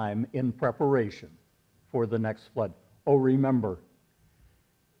at a time in preparation for the next flood. Oh, remember,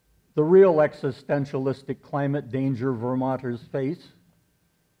 the real existentialistic climate danger Vermonters face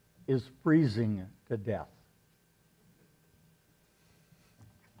is freezing to death.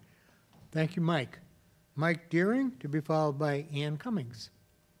 Thank you, Mike. Mike Deering, to be followed by Ann Cummings.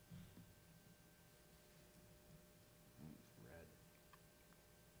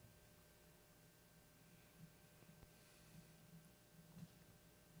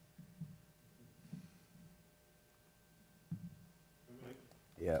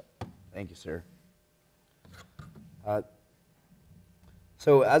 Yeah, thank you, sir.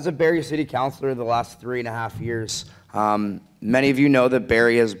 So as a Barre City Councilor the last 3.5 years, many of you know that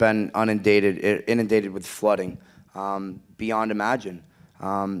Barre has been inundated with flooding beyond imagine.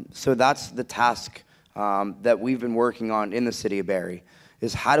 So that's the task that we've been working on in the city of Barre,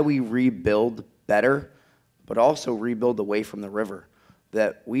 is how do we rebuild better, but also rebuild away from the river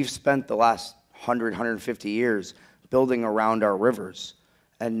that we've spent the last 100, 150 years building around our rivers.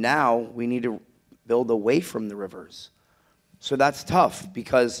 And now we need to build away from the rivers. So that's tough,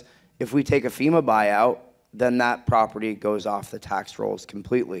 because if we take a FEMA buyout, then that property goes off the tax rolls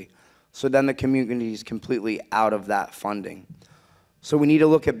completely. So then the community is completely out of that funding. So we need to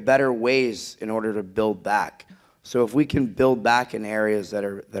look at better ways in order to build back. So if we can build back in areas that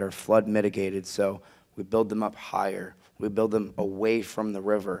are flood mitigated, so we build them up higher, we build them away from the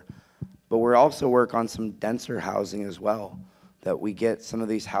river. But we're also work on some denser housing as well, that we get some of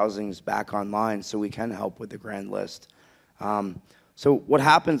these housings back online so we can help with the grand list. So what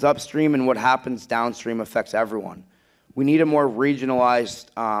happens upstream and what happens downstream affects everyone. We need a more regionalized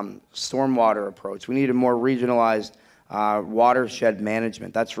stormwater approach. We need a more regionalized watershed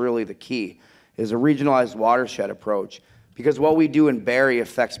management. That's really the key, is a regionalized watershed approach. Because what we do in Barre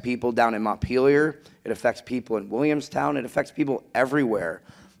affects people down in Montpelier, it affects people in Williamstown, it affects people everywhere.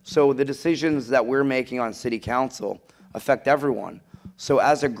 So the decisions that we're making on city council affect everyone. So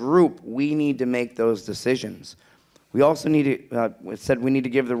as a group, we need to make those decisions. We also need to, it said we need to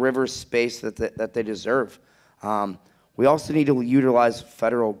give the rivers space that they deserve. We also need to utilize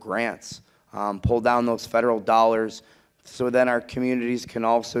federal grants, pull down those federal dollars, so then our communities can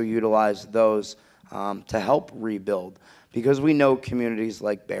also utilize those to help rebuild. Because we know communities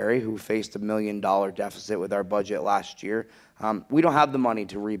like Barre, who faced $1 million deficit with our budget last year, we don't have the money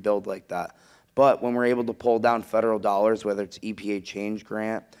to rebuild like that. But when we're able to pull down federal dollars, whether it's EPA change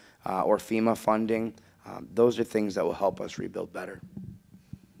grant or FEMA funding, those are things that will help us rebuild better.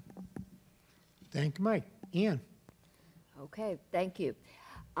 Thank you, Mike. Ann. Okay, thank you.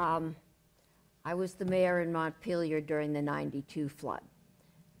 I was the mayor in Montpelier during the '92 flood.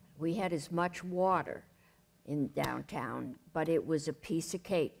 We had as much water in downtown, but it was a piece of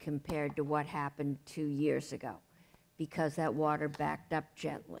cake compared to what happened 2 years ago because that water backed up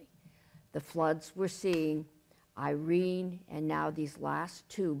gently. The floods we're seeing, Irene and now these last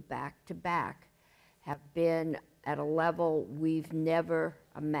two back to back, have been at a level we've never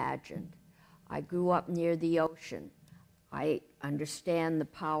imagined. I grew up near the ocean. I understand the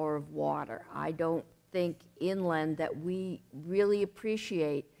power of water. I don't think inland that we really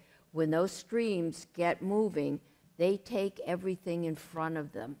appreciate when those streams get moving, they take everything in front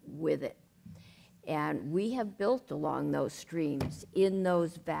of them with it. And we have built along those streams in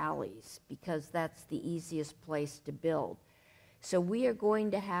those valleys because that's the easiest place to build. So we are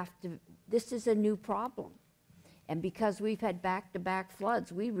going to have to, this is a new problem. And because we've had back-to-back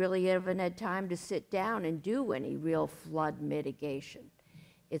floods, we really haven't had time to sit down and do any real flood mitigation.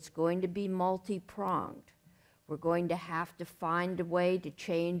 It's going to be multi-pronged. We're going to have to find a way to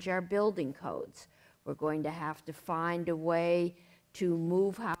change our building codes. We're going to have to find a way to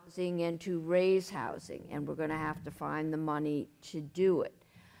move housing and to raise housing, and we're going to have to find the money to do it.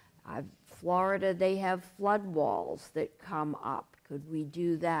 Florida, they have flood walls that come up. Could we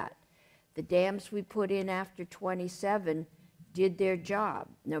do that? The dams we put in after 27 did their job.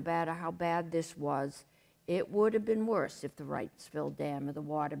 No matter how bad this was, it would have been worse if the Wrightsville Dam or the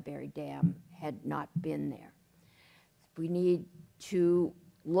Waterbury Dam had not been there. We need to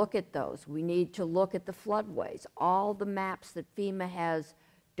look at those. We need to look at the floodways. All the maps that FEMA has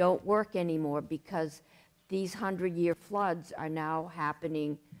don't work anymore because these 100-year floods are now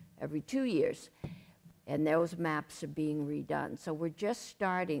happening every 2 years, and those maps are being redone. So we're just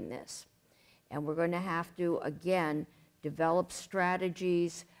starting this, and we're going to have to, again, develop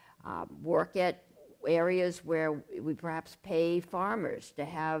strategies, work at areas where we perhaps pay farmers to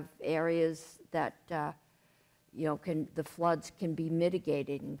have areas that the floods can be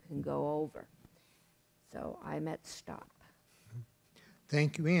mitigated and can go over. So I'm at stop.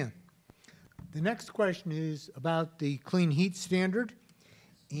 Thank you, Ann. The next question is about the clean heat standard,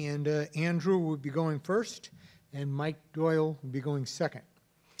 and Andrew will be going first, and Mike Doyle will be going second.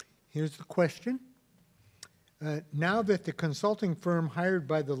 Here's the question. Now that the consulting firm hired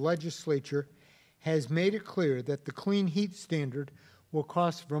by the legislature has made it clear that the clean heat standard will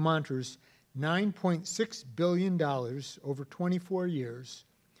cost Vermonters $9.6 billion over 24 years,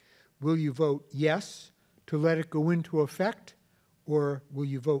 will you vote yes to let it go into effect, or will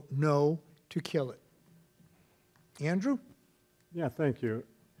you vote no to kill it? Andrew? Yeah, thank you.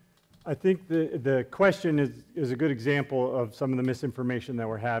 I think the question is a good example of some of the misinformation that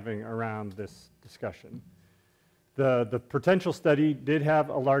we're having around this discussion. The potential study did have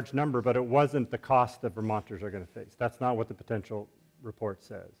a large number, but it wasn't the cost that Vermonters are going to face. That's not what the potential report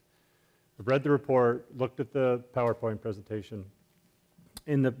says. I've read the report, looked at the PowerPoint presentation,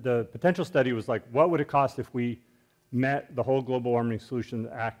 and the potential study was like, what would it cost if we met the whole Global Warming Solutions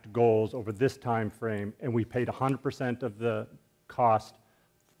Act goals over this time frame, and we paid 100% of the cost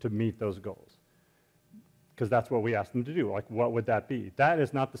to meet those goals? Because that's what we asked them to do. Like, what would that be? That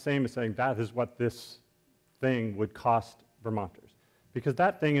is not the same as saying that is what this thing would cost Vermonters, because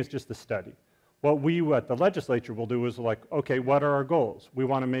that thing is just a study. What the legislature will do is like, okay, what are our goals? We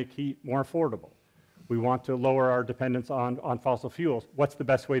want to make heat more affordable. We want to lower our dependence on fossil fuels. What's the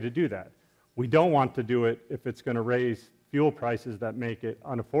best way to do that? We don't want to do it if it's going to raise fuel prices that make it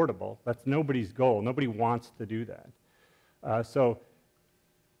unaffordable. That's nobody's goal. Nobody wants to do that. So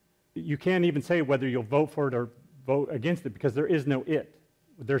you can't even say whether you'll vote for it or vote against it, because there is no it.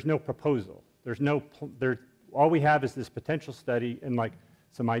 There's no proposal. All we have is this potential study and like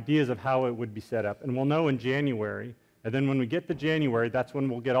some ideas of how it would be set up. And we'll know in January, and then when we get to January, that's when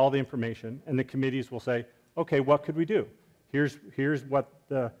we'll get all the information, and the committees will say, okay, what could we do? Here's what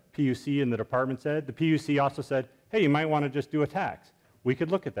the PUC and the department said. The PUC also said, hey, you might want to just do a tax. We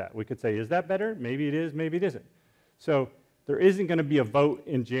could look at that. We could say, is that better? Maybe it is, maybe it isn't. So there isn't going to be a vote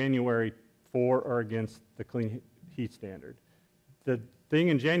in January for or against the clean heat standard. The thing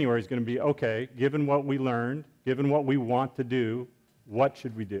in January is going to be, okay, given what we learned, given what we want to do, what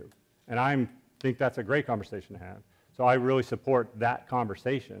should we do? And I think that's a great conversation to have. So I really support that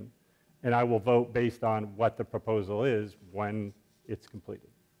conversation, and I will vote based on what the proposal is when it's completed.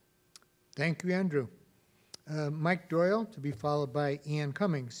 Thank you, Andrew. Mike Doyle, to be followed by Ann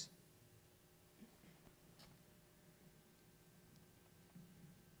Cummings.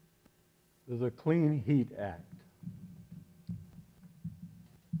 The Clean Heat Act.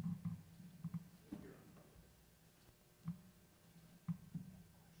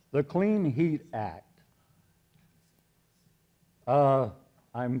 The Clean Heat Act.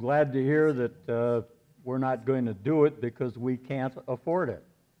 I'm glad to hear that we're not going to do it because we can't afford it.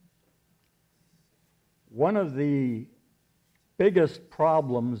 One of the biggest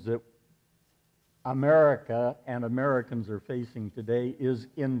problems that America and Americans are facing today is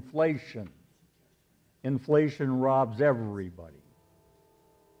inflation. Inflation robs everybody.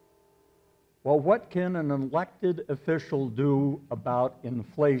 Well, what can an elected official do about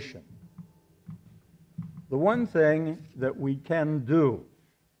inflation? The one thing that we can do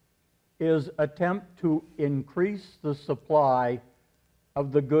is attempt to increase the supply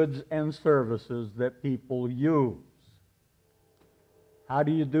of the goods and services that people use. How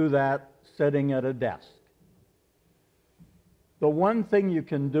do you do that sitting at a desk? The one thing you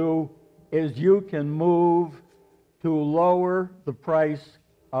can do is you can move to lower the price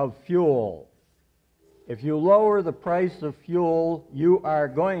of fuel. If you lower the price of fuel, you are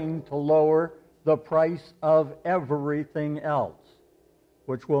going to lower the price of everything else,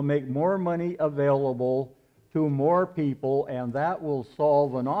 which will make more money available to more people, and that will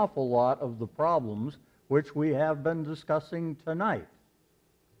solve an awful lot of the problems which we have been discussing tonight.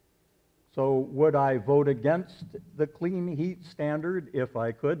 So would I vote against the clean heat standard if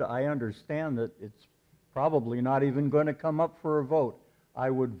I could? I understand that it's probably not even going to come up for a vote. I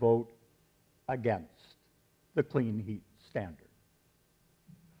would vote against the clean heat standard.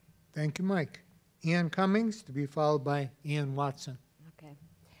 Thank you, Mike. Ann Cummings, to be followed by Ann Watson. Okay.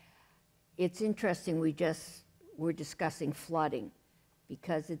 It's interesting we're discussing flooding,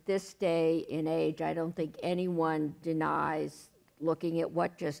 because at this day and age, I don't think anyone denies, looking at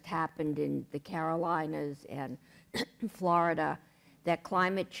what just happened in the Carolinas and Florida, that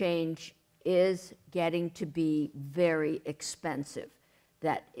climate change is getting to be very expensive,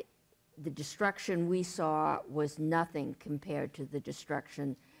 that the destruction we saw was nothing compared to the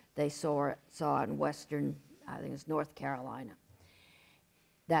destruction they saw in western, I think it's North Carolina.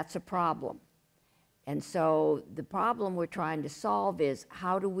 That's a problem. And so the problem we're trying to solve is,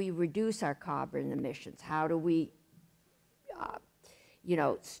 how do we reduce our carbon emissions? How do we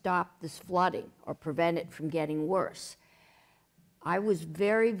stop this flooding or prevent it from getting worse? I was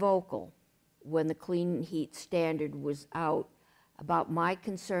very vocal when the clean heat standard was out about my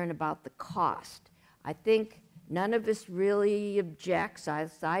concern about the cost. I think none of us really objects,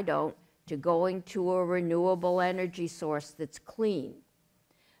 I don't, to going to a renewable energy source that's clean.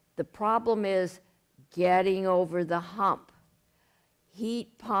 The problem is getting over the hump.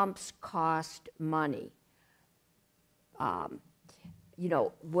 Heat pumps cost money.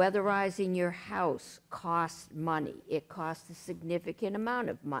 Weatherizing your house costs money. It costs a significant amount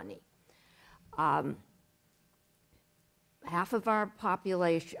of money. Half of our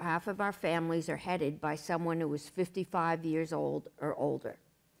population, half of our families are headed by someone who is 55 years old or older.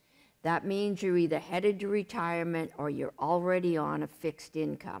 That means you're either headed to retirement or you're already on a fixed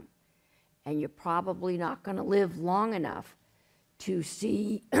income. And you're probably not going to live long enough to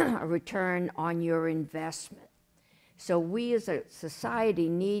see a return on your investment. So we as a society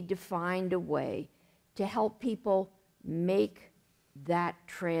need to find a way to help people make that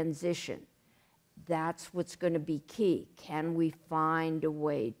transition. That's what's going to be key. Can we find a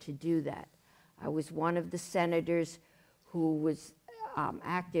way to do that? I was one of the senators who was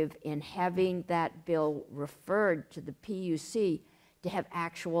active in having that bill referred to the PUC to have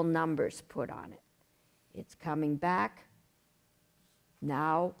actual numbers put on it. It's coming back.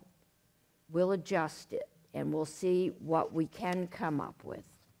 Now we'll adjust it and we'll see what we can come up with.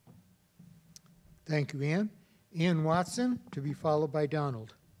 Thank you, Ann. Ann Watson, to be followed by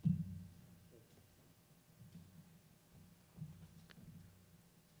Donald.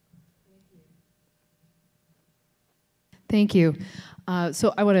 Thank you.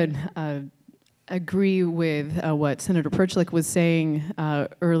 So I want to agree with what Senator Perchlik was saying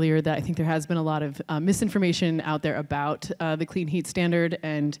earlier, that I think there has been a lot of misinformation out there about the clean heat standard,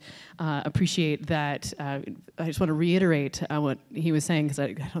 and appreciate that. I just want to reiterate what he was saying, because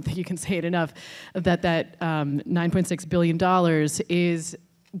I don't think you can say it enough, that $9.6 billion is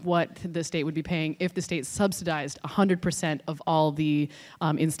what the state would be paying if the state subsidized 100% of all the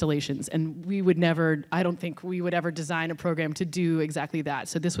installations. And we would never, I don't think we would ever design a program to do exactly that.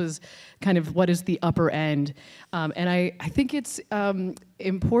 So this was kind of what is the upper end. And I think it's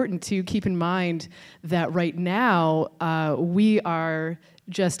important to keep in mind that right now we are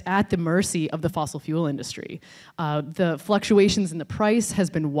just at the mercy of the fossil fuel industry. The fluctuations in the price has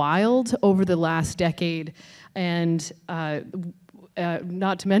been wild over the last decade, and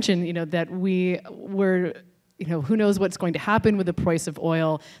not to mention, that we were, who knows what's going to happen with the price of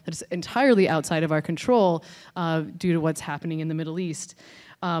oil that is entirely outside of our control due to what's happening in the Middle East.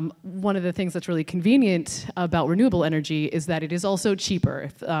 one of the things that's really convenient about renewable energy is that it is also cheaper.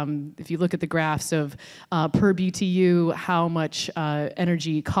 If you look at the graphs of per BTU, how much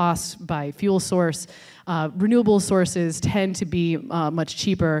energy costs by fuel source, renewable sources tend to be much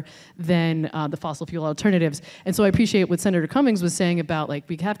cheaper than the fossil fuel alternatives. And so I appreciate what Senator Cummings was saying about, like,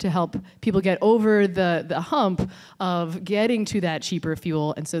 we have to help people get over the hump of getting to that cheaper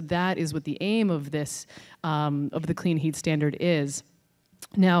fuel. And so that is what the aim of this, of the Clean Heat Standard is.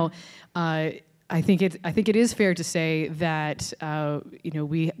 Now, I think it is fair to say that we're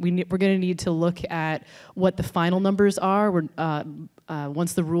going to need to look at what the final numbers are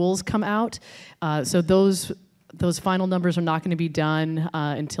once the rules come out. So those final numbers are not going to be done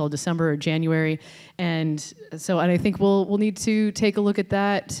until December or January, and I think we'll need to take a look at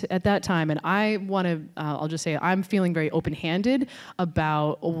that time. And I want to I'll just say I'm feeling very open-handed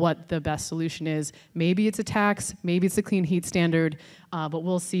about what the best solution is. Maybe it's a tax, maybe it's a Clean Heat Standard, but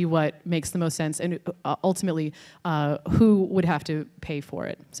we'll see what makes the most sense, and ultimately who would have to pay for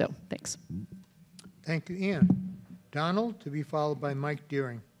it. So thanks. Thank you, Ian. Donald, to be followed by Mike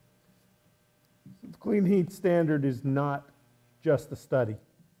Deering. The Clean Heat Standard is not just a study,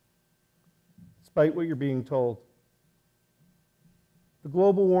 despite what you're being told. The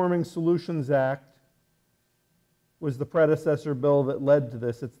Global Warming Solutions Act was the predecessor bill that led to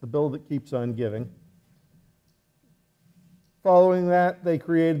this. It's the bill that keeps on giving. Following that, they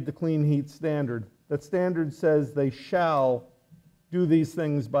created the Clean Heat Standard. That standard says they shall do these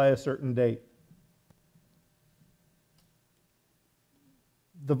things by a certain date.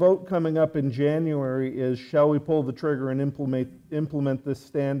 The vote coming up in January is, shall we pull the trigger and implement this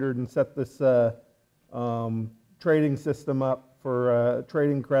standard and set this trading system up for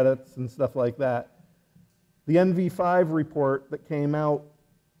trading credits and stuff like that. The NV5 report that came out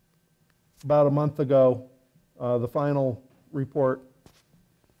about a month ago, the final report,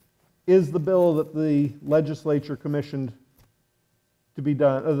 is the bill that the legislature commissioned to be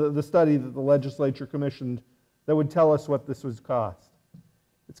done, the study that the legislature commissioned that would tell us what this would cost.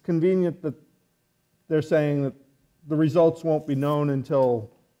 It's convenient that they're saying that the results won't be known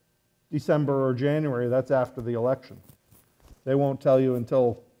until December or January. That's after the election. They won't tell you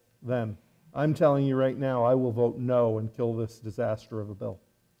until then. I'm telling you right now, I will vote no and kill this disaster of a bill.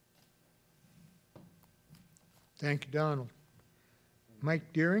 Thank you, Donald.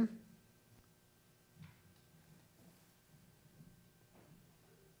 Mike Deering.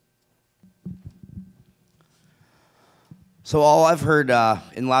 So all I've heard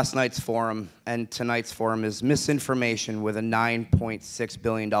in last night's forum and tonight's forum is misinformation with a $9.6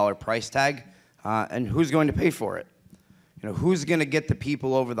 billion price tag, and who's going to pay for it? Who's going to get the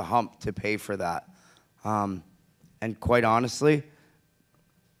people over the hump to pay for that? And quite honestly,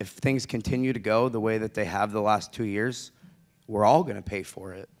 if things continue to go the way that they have the last 2 years, we're all going to pay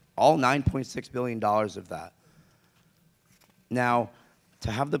for it. All $9.6 billion of that. Now, to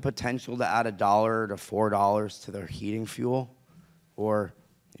have the potential to add $1 to $4 to their heating fuel, or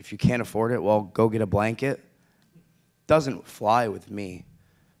if you can't afford it, well, go get a blanket, doesn't fly with me.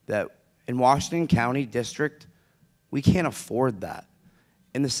 That in Washington County District, we can't afford that.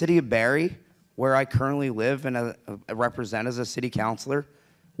 In the city of Barrie, where I currently live and represent as a city councilor,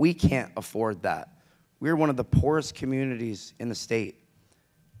 we can't afford that. We're one of the poorest communities in the state.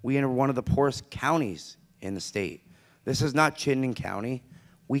 We are one of the poorest counties in the state. This is not Chittenden County.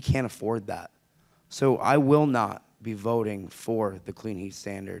 We can't afford that. So I will not be voting for the Clean Heat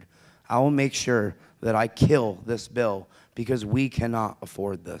Standard. I will make sure that I kill this bill because we cannot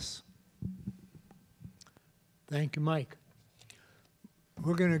afford this. Thank you, Mike.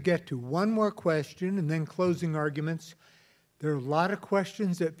 We're going to get to one more question and then closing arguments. There are a lot of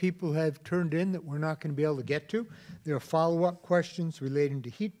questions that people have turned in that we're not going to be able to get to. There are follow-up questions relating to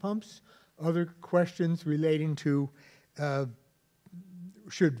heat pumps, other questions relating to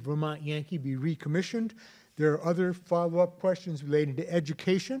should Vermont Yankee be recommissioned. There are other follow-up questions relating to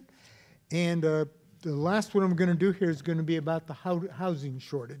education. And the last one I'm going to do here is going to be about the housing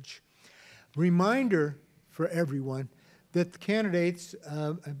shortage. Reminder for everyone that the candidates,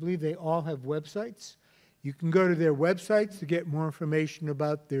 I believe they all have websites. You can go to their websites to get more information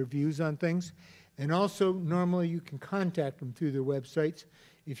about their views on things. And also, normally you can contact them through their websites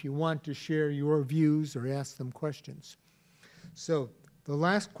if you want to share your views or ask them questions. So the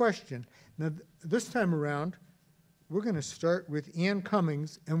last question. Now, this time around, we're going to start with Ann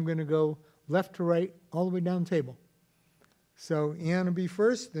Cummings, and we're going to go left to right all the way down the table. So Ann will be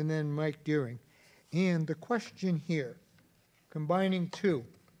first, and then Mike Deering. And the question here, combining two.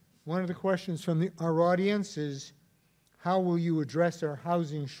 One of the questions from our audience is, how will you address our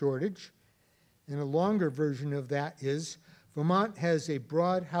housing shortage? And a longer version of that is, Vermont has a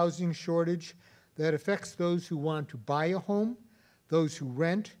broad housing shortage that affects those who want to buy a home, those who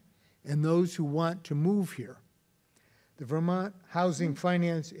rent, and those who want to move here. The Vermont Housing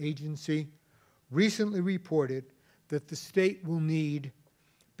Finance Agency recently reported that the state will need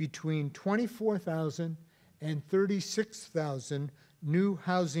between 24,000 and 36,000 new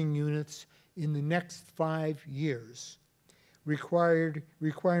housing units in the next 5 years,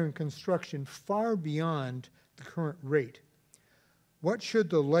 requiring construction far beyond the current rate. What should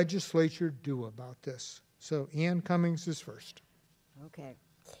the legislature do about this? So Ann Cummings is first. Okay.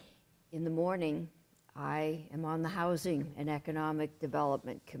 In the morning, I am on the Housing and Economic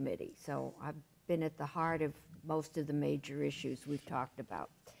Development Committee, so I've been at the heart of most of the major issues we've talked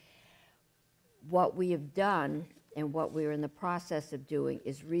about. What we have done and what we're in the process of doing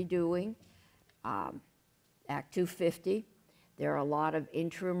is redoing Act 250. There are a lot of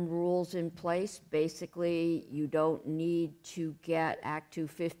interim rules in place. Basically, you don't need to get Act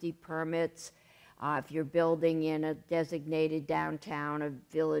 250 permits if you're building in a designated downtown, a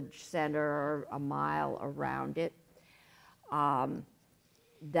village center, or a mile around it.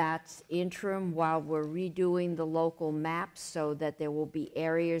 That's interim while we're redoing the local maps so that there will be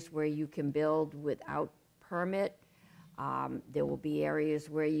areas where you can build without permit. There will be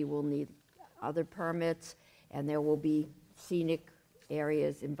areas where you will need other permits, and there will be scenic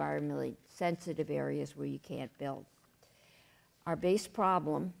areas, environmentally sensitive areas where you can't build. Our base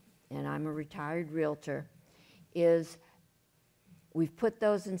problem, and I'm a retired realtor, is we've put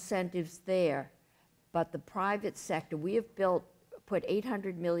those incentives there, but the private sector, we have put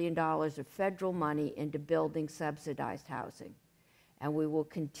 $800 million of federal money into building subsidized housing, and we will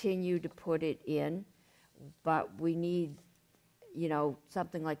continue to put it in, but we need,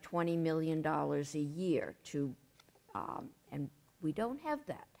 something like $20 million a year to, and we don't have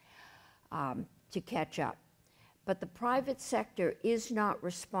that to catch up. But the private sector is not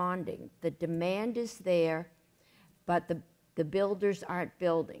responding. The demand is there, but the builders aren't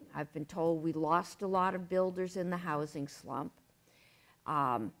building. I've been told we lost a lot of builders in the housing slump.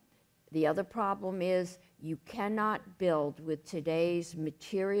 The other problem is you cannot build with today's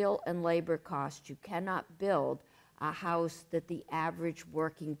material and labor costs. You cannot build a house that the average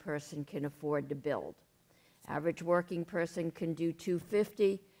working person can afford to build. Average working person can do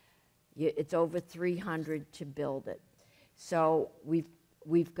 $250. It's over $300 to build it. So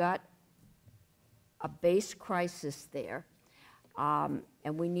we've got a base crisis there, and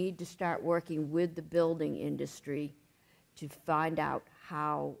we need to start working with the building industry to find out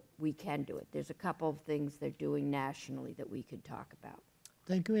how we can do it. There's a couple of things they're doing nationally that we could talk about.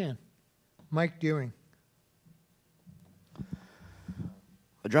 Thank you, Ann. Mike Deering.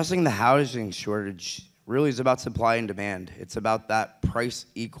 Addressing the housing shortage really is about supply and demand. It's about that price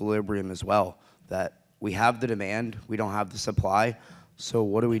equilibrium as well, that we have the demand, we don't have the supply, so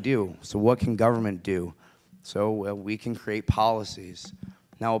what do? So what can government do? So we can create policies.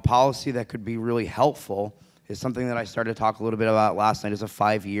 Now, a policy that could be really helpful is something that I started to talk a little bit about last night, is a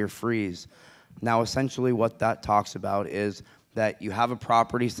 5-year freeze. Now, essentially what that talks about is that you have a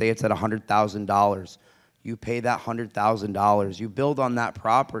property, say it's at $100,000. You pay that $100,000. You build on that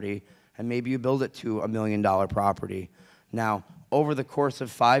property, and maybe you build it to $1 million property. Now, over the course of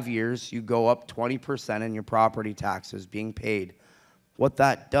 5 years, you go up 20% in your property taxes being paid. What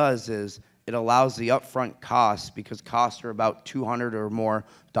that does is it allows the upfront costs, because costs are about $200 or more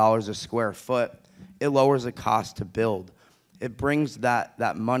a square foot, it lowers the cost to build. It brings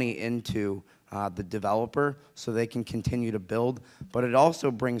that money into the developer so they can continue to build, but it also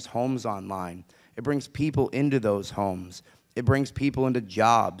brings homes online. It brings people into those homes. It brings people into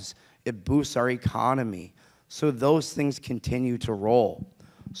jobs. It boosts our economy. So those things continue to roll.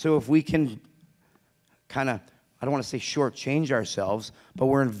 So if we can kind of, I don't want to say shortchange ourselves, but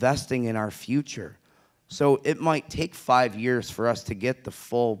we're investing in our future. So it might take 5 years for us to get the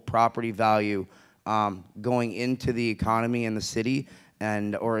full property value going into the economy and the city,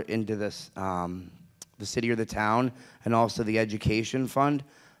 or into this, the city or the town, and also the education fund.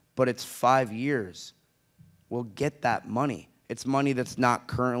 But it's 5 years. We'll get that money. It's money that's not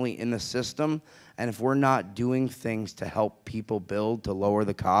currently in the system, and if we're not doing things to help people build, to lower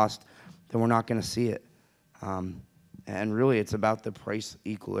the cost, then we're not going to see it. And really, it's about the price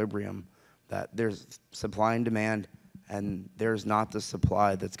equilibrium, that there's supply and demand, and there's not the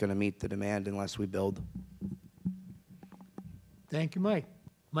supply that's going to meet the demand unless we build. Thank you, Mike.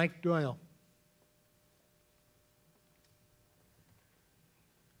 Mike Doyle.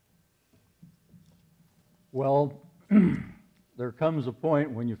 Well, there comes a point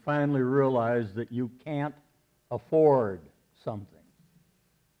when you finally realize that you can't afford something.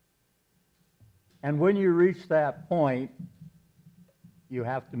 And when you reach that point, you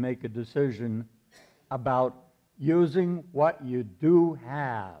have to make a decision about using what you do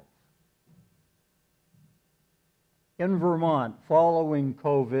have. In Vermont, following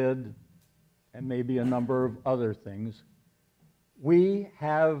COVID, and maybe a number of other things, we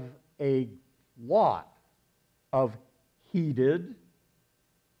have a lot of heated,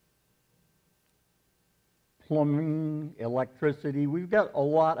 plumbing, electricity. We've got a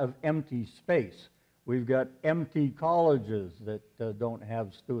lot of empty space. We've got empty colleges that don't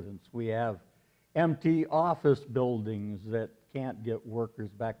have students. We have empty office buildings that can't get workers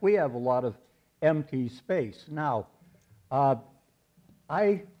back. We have a lot of empty space. Now,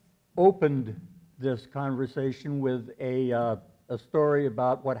 I opened this conversation with a story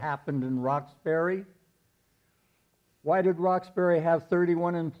about what happened in Roxbury. Why did Roxbury have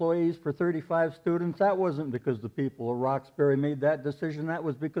 31 employees for 35 students? That wasn't because the people of Roxbury made that decision. That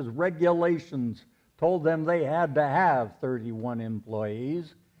was because regulations told them they had to have 31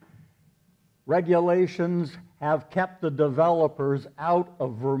 employees. Regulations have kept the developers out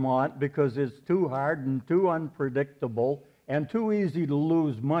of Vermont because it's too hard and too unpredictable and too easy to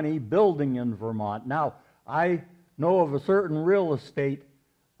lose money building in Vermont. Now, I know of a certain real estate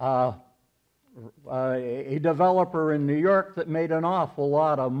a developer in New York that made an awful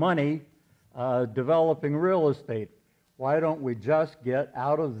lot of money developing real estate. Why don't we just get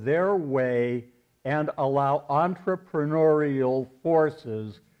out of their way and allow entrepreneurial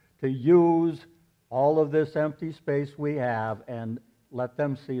forces to use all of this empty space we have and let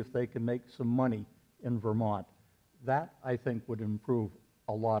them see if they can make some money in Vermont? That, I think, would improve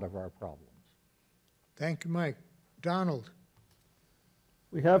a lot of our problems. Thank you, Mike. Donald.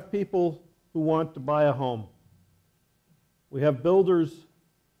 We have people who want to buy a home. We have builders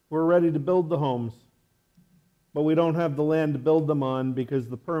who are ready to build the homes, but we don't have the land to build them on because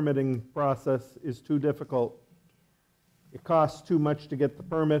the permitting process is too difficult. It costs too much to get the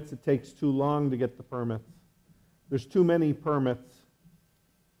permits. It takes too long to get the permits. There's too many permits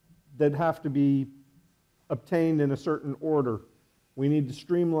that have to be obtained in a certain order. We need to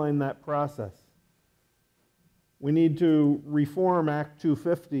streamline that process. We need to reform Act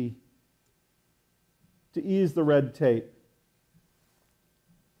 250 to ease the red tape.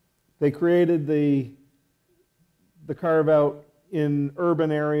 They created the carve-out in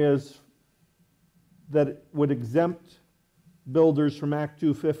urban areas that would exempt builders from Act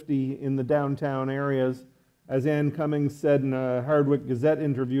 250 in the downtown areas, as Ann Cummings said in a Hardwick Gazette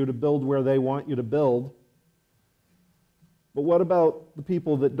interview, to build where they want you to build. But what about the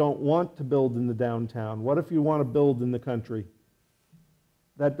people that don't want to build in the downtown? What if you want to build in the country?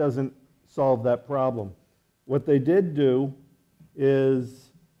 That doesn't solve that problem. What they did do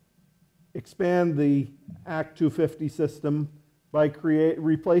is expand the Act 250 system by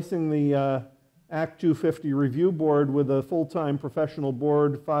replacing the Act 250 review board with a full-time professional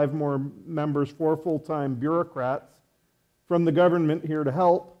board, 5 more members, 4 full-time bureaucrats from the government here to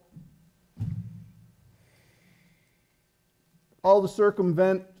help. All to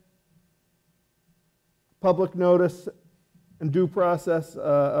circumvent public notice and due process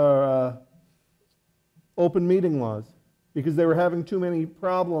open meeting laws, because they were having too many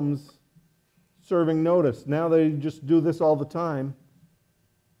problems serving notice. Now they just do this all the time.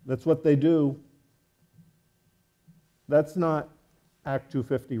 That's what they do. That's not Act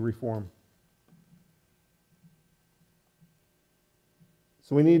 250 reform.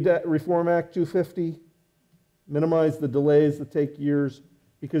 So we need to reform Act 250, minimize the delays that take years,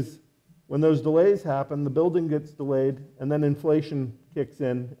 because when those delays happen, the building gets delayed, and then inflation kicks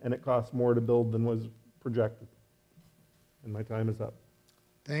in, and it costs more to build than was projected. And my time is up.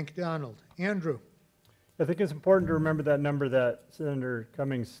 Thank you, Donald. Andrew. I think it's important to remember that number that Senator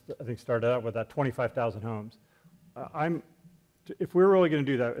Cummings, I think, started out with, that 25,000 homes. If we're really going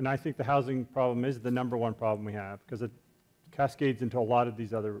to do that, and I think the housing problem is the #1 problem we have, because it cascades into a lot of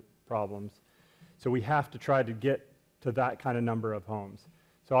these other problems. So we have to try to get to that kind of number of homes.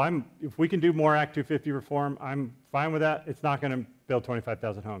 So if we can do more Act 250 reform, I'm fine with that. It's not going to build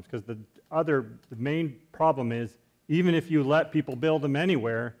 25,000 homes, because the main problem is, even if you let people build them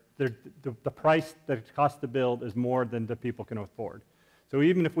anywhere, the price that it costs to build is more than the people can afford. So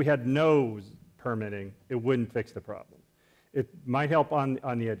even if we had no permitting, it wouldn't fix the problem. It might help on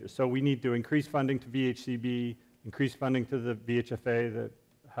the edges. So we need to increase funding to VHCB, increase funding to the VHFA, the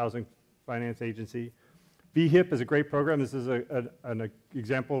Housing Finance Agency. VHIP is a great program. This is an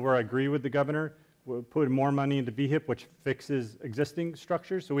example where I agree with the governor. We'll put more money into VHIP, which fixes existing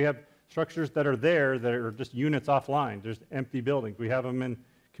structures. So we have structures that are there that are just units offline. There's empty buildings. We have them in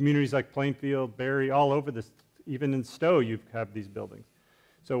communities like Plainfield, Barry, all over this. Even in Stowe, you have these buildings.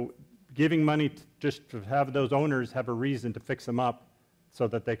 So giving money just to have those owners have a reason to fix them up so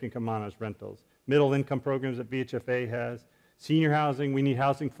that they can come on as rentals. Middle income programs that VHFA has. Senior housing, we need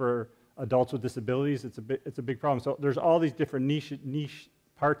housing for adults with disabilities. It's a big problem. So there's all these different niche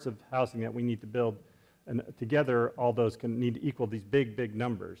parts of housing that we need to build. And together, all those need to equal these big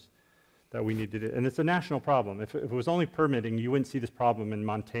numbers that we need to do. And it's a national problem. If it was only permitting, you wouldn't see this problem in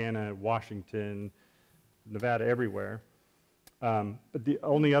Montana, Washington, Nevada, everywhere. But the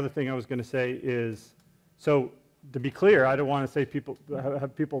only other thing I was going to say is, so to be clear, I don't want to say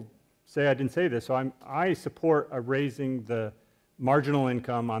have people say I didn't say this. So I support raising the marginal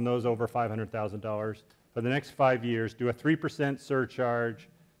income on those over $500,000 for the next 5 years. Do a 3% surcharge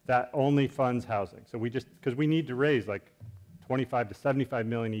that only funds housing. So because we need to raise like 25 to 75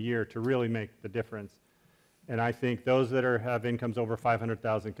 million a year to really make the difference. And I think those that have incomes over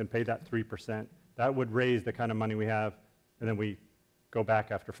 500,000 can pay that 3%. That would raise the kind of money we have, and then we go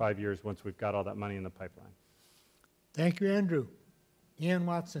back after 5 years once we've got all that money in the pipeline. Thank you, Andrew. Ian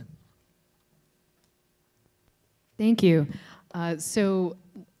Watson. Thank you. So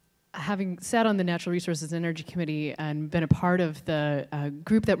having sat on the Natural Resources and Energy Committee and been a part of the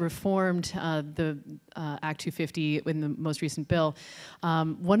group that reformed the Act 250 in the most recent bill,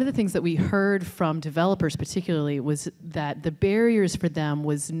 one of the things that we heard from developers particularly was that the barriers for them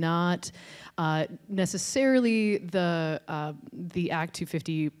was not necessarily the Act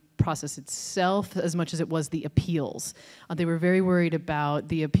 250 process itself as much as it was the appeals. They were very worried about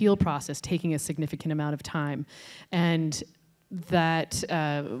the appeal process taking a significant amount of time, and that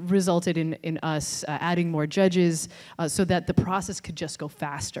resulted in us adding more judges so that the process could just go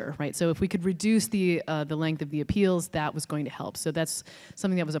faster, right? So if we could reduce the length of the appeals, that was going to help. So that's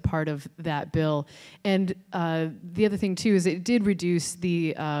something that was a part of that bill. And the other thing too is it did reduce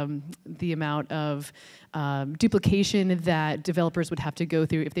the amount of duplication that developers would have to go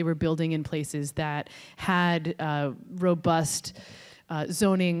through if they were building in places that had robust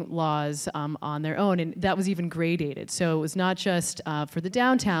zoning laws on their own, and that was even gradated. So it was not just for the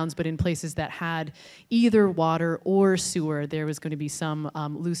downtowns, but in places that had either water or sewer, there was going to be some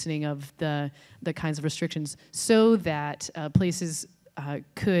loosening of the kinds of restrictions so that places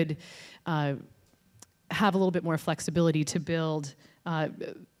could have a little bit more flexibility to build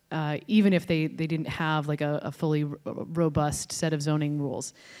even if they didn't have like a fully robust set of zoning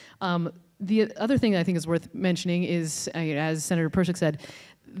rules. The other thing that I think is worth mentioning is, as Senator Persick said,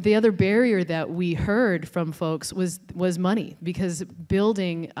 the other barrier that we heard from folks was money, because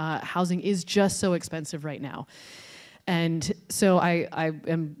building housing is just so expensive right now. And so I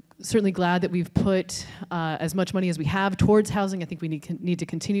am certainly glad that we've put as much money as we have towards housing. I think we need to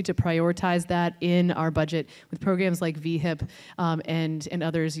continue to prioritize that in our budget with programs like VHIP and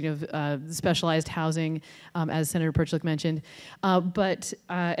others, specialized housing, as Senator Perchlik mentioned.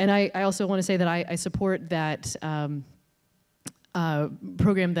 And I also want to say that I support that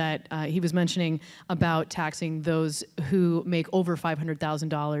program that he was mentioning about taxing those who make over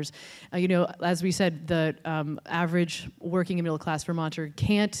 $500,000. As we said, the average working and middle class Vermonter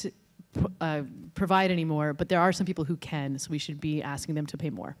can't provide anymore, but there are some people who can, so we should be asking them to pay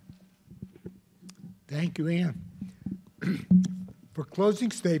more. Thank you, Ann. For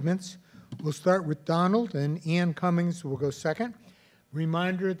closing statements, we'll start with Donald, and Ann Cummings will go second.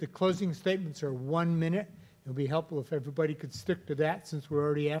 Reminder, the closing statements are 1 minute. It would be helpful if everybody could stick to that since we're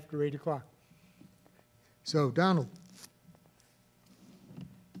already after 8 o'clock. So, Donald.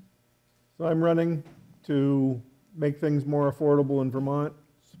 So I'm running to make things more affordable in Vermont,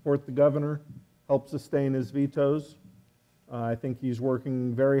 support the governor, help sustain his vetoes. I think he's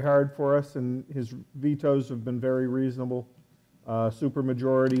working very hard for us, and his vetoes have been very reasonable.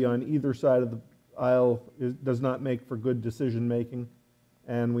 Supermajority on either side of the aisle does not make for good decision making,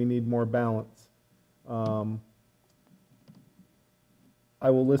 and we need more balance. I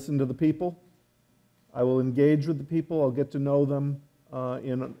will listen to the people. I will engage with the people. I'll get to know them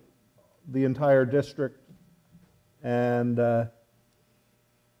in the entire district. And I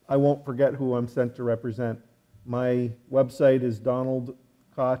won't forget who I'm sent to represent. My website is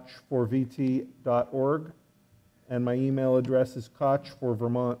donaldkochforvt.org, and my email address is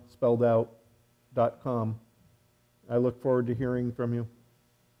kochforvermont, spelled out, .com. I look forward to hearing from you.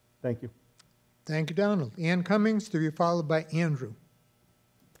 Thank you. Thank you, Donald. Ann Cummings, to be followed by Andrew.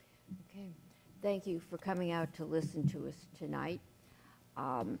 Okay. Thank you for coming out to listen to us tonight.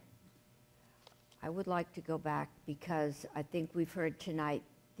 I would like to go back because I think we've heard tonight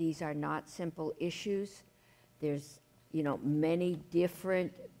these are not simple issues. There's, many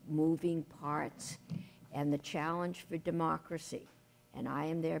different moving parts, and the challenge for democracy, and I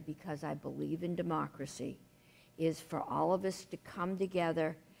am there because I believe in democracy, is for all of us to come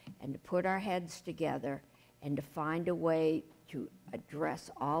together and to put our heads together and to find a way to address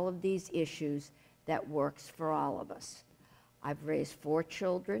all of these issues that works for all of us. I've raised 4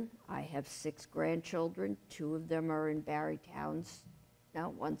 children. I have 6 grandchildren. 2 of them are in Barry Towns. No,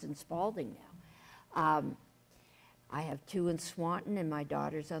 one's in Spalding now. I have 2 in Swanton, and my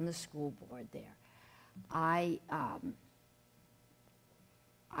daughter's on the school board there. I am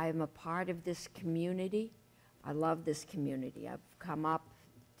a part of this community. I love this community. I've come up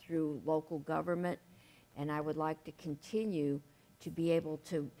through local government, and I would like to continue to be able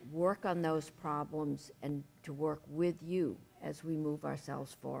to work on those problems and to work with you as we move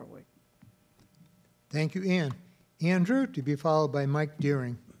ourselves forward. Thank you, Ann. Andrew, to be followed by Mike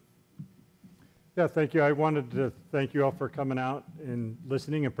Deering. Yeah, thank you. I wanted to thank you all for coming out and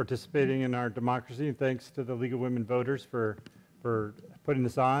listening and participating in our democracy. And thanks to the League of Women Voters for putting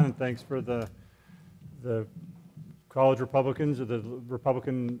this on. And thanks for the college Republicans or the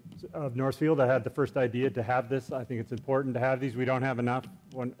Republicans of Northfield that had the first idea to have this. I think it's important to have these. We don't have enough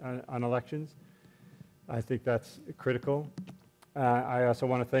on elections. I think that's critical. I also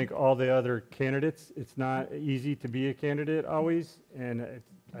want to thank all the other candidates. It's not easy to be a candidate always, and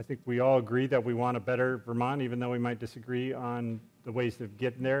I think we all agree that we want a better Vermont, even though we might disagree on the ways of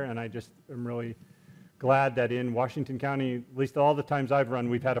getting there. And I just am really glad that in Washington County, at least all the times I've run,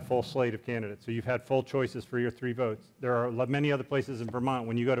 we've had a full slate of candidates. So you've had full choices for your 3 votes. There are many other places in Vermont,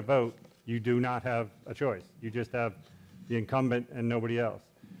 when you go to vote, you do not have a choice. You just have the incumbent and nobody else.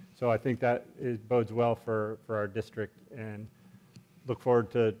 So I think that bodes well for our district, and look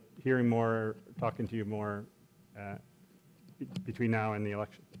forward to hearing more, talking to you more between now and the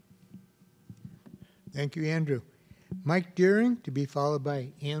election. Thank you, Andrew. Mike Deering, to be followed by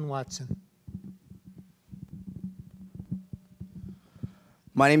Ann Watson.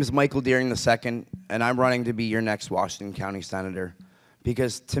 My name is Michael Deering II, and I'm running to be your next Washington County Senator.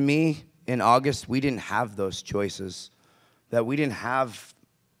 Because to me, in August, we didn't have those choices. That we didn't have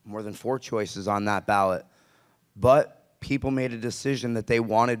more than 4 choices on that ballot. But people made a decision that they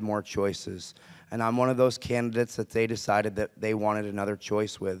wanted more choices. And I'm one of those candidates that they decided that they wanted another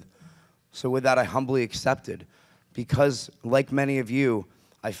choice with. So with that, I humbly accepted. Because like many of you,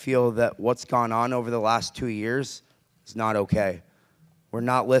 I feel that what's gone on over the last 2 years is not okay. We're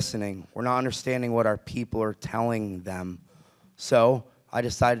not listening. We're not understanding what our people are telling them. So I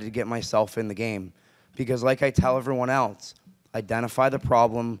decided to get myself in the game. Because like I tell everyone else, identify the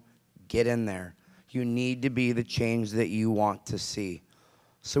problem, get in there. You need to be the change that you want to see.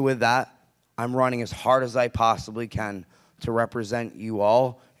 So with that, I'm running as hard as I possibly can to represent you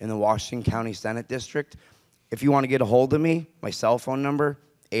all in the Washington County Senate District. If you want to get a hold of me, my cell phone number,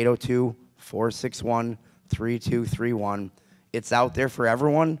 802-461-3231. It's out there for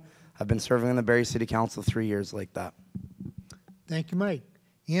everyone. I've been serving in the Barry City Council 3 years like that. Thank you, Mike.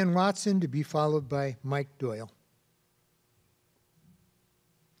 Ann Watson, to be followed by Mike Doyle.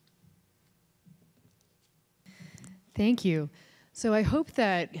 Thank you. So I hope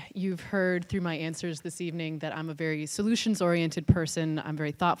that you've heard through my answers this evening that I'm a very solutions-oriented person. I'm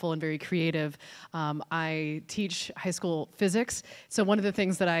very thoughtful and very creative. I teach high school physics. So one of the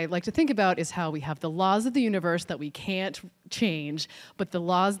things that I like to think about is how we have the laws of the universe that we can't change, but the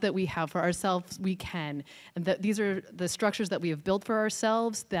laws that we have for ourselves, we can. And that these are the structures that we have built for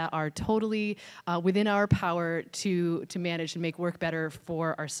ourselves that are totally within our power to manage and make work better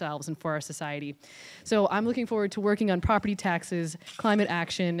for ourselves and for our society. So I'm looking forward to working on property taxes, climate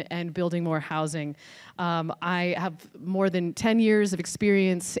action, and building more housing. I have more than 10 years of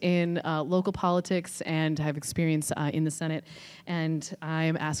experience in local politics and have experience in the Senate. And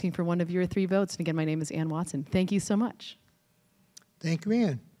I'm asking for one of your 3 votes. And again, my name is Ann Watson. Thank you so much. Thank you,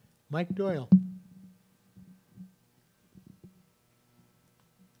 Ann. Mike Doyle.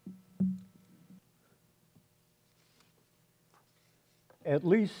 At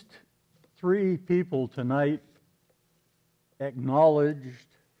least 3 people tonight acknowledged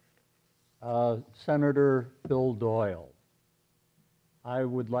Senator Bill Doyle. I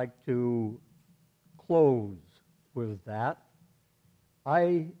would like to close with that.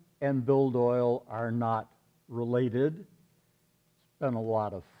 I and Bill Doyle are not related. It's been a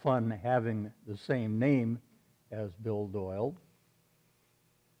lot of fun having the same name as Bill Doyle.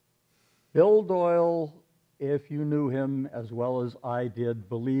 Bill Doyle, if you knew him as well as I did,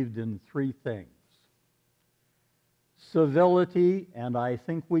 believed in 3 things. Civility, and I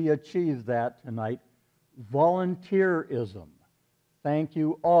think we achieved that tonight. Volunteerism. Thank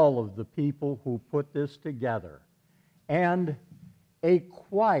you, all of the people who put this together. And a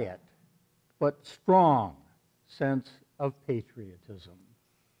quiet but strong sense of patriotism.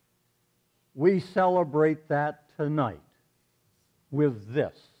 We celebrate that tonight with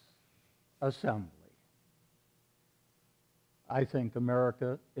this assembly. I think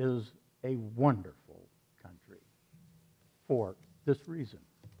America is a wonderful country for this reason.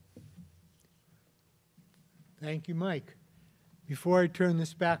 Thank you, Mike. Before I turn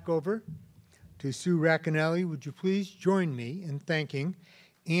this back over to Sue Racanelli, would you please join me in thanking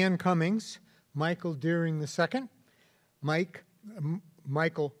Ann Cummings, Michael Deering II, Mike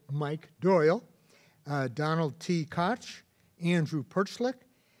Doyle, Donald T. Koch, Andrew Perchlick,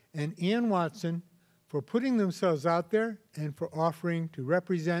 and Ann Watson for putting themselves out there and for offering to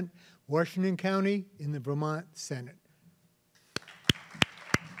represent Washington County in the Vermont Senate.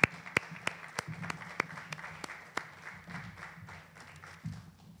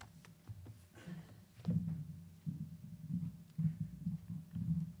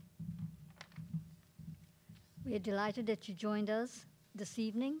 We are delighted that you joined us this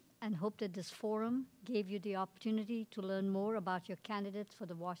evening and hope that this forum gave you the opportunity to learn more about your candidates for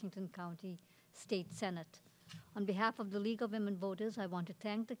the Washington County State Senate. On behalf of the League of Women Voters, I want to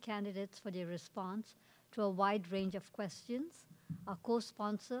thank the candidates for their response to a wide range of questions. Our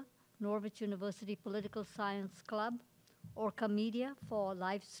co-sponsor, Norwich University Political Science Club, Orca Media for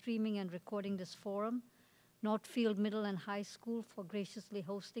live streaming and recording this forum, Northfield Middle and High School for graciously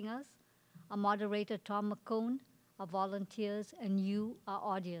hosting us, our moderator, Tom McCone, our volunteers, and you, our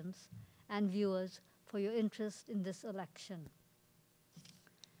audience and viewers, for your interest in this election.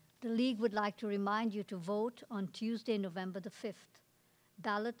 The League would like to remind you to vote on Tuesday, November the 5th.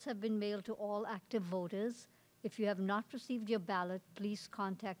 Ballots have been mailed to all active voters. If you have not received your ballot, please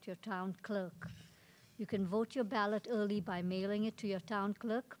contact your town clerk. You can vote your ballot early by mailing it to your town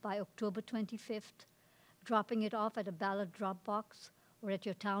clerk by October 25th, dropping it off at a ballot drop box or at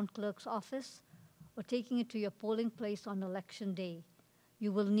your town clerk's office, or taking it to your polling place on election day.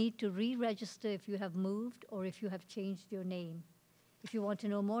 You will need to re-register if you have moved or if you have changed your name. If you want to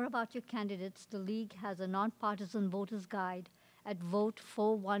know more about your candidates, the League has a nonpartisan voters guide at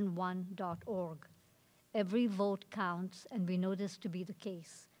vote411.org. Every vote counts, and we know this to be the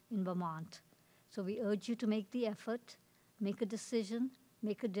case in Vermont. So we urge you to make the effort, make a decision,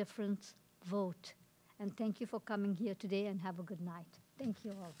 make a difference, vote. And thank you for coming here today, and have a good night. Thank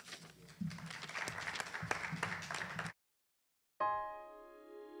you all.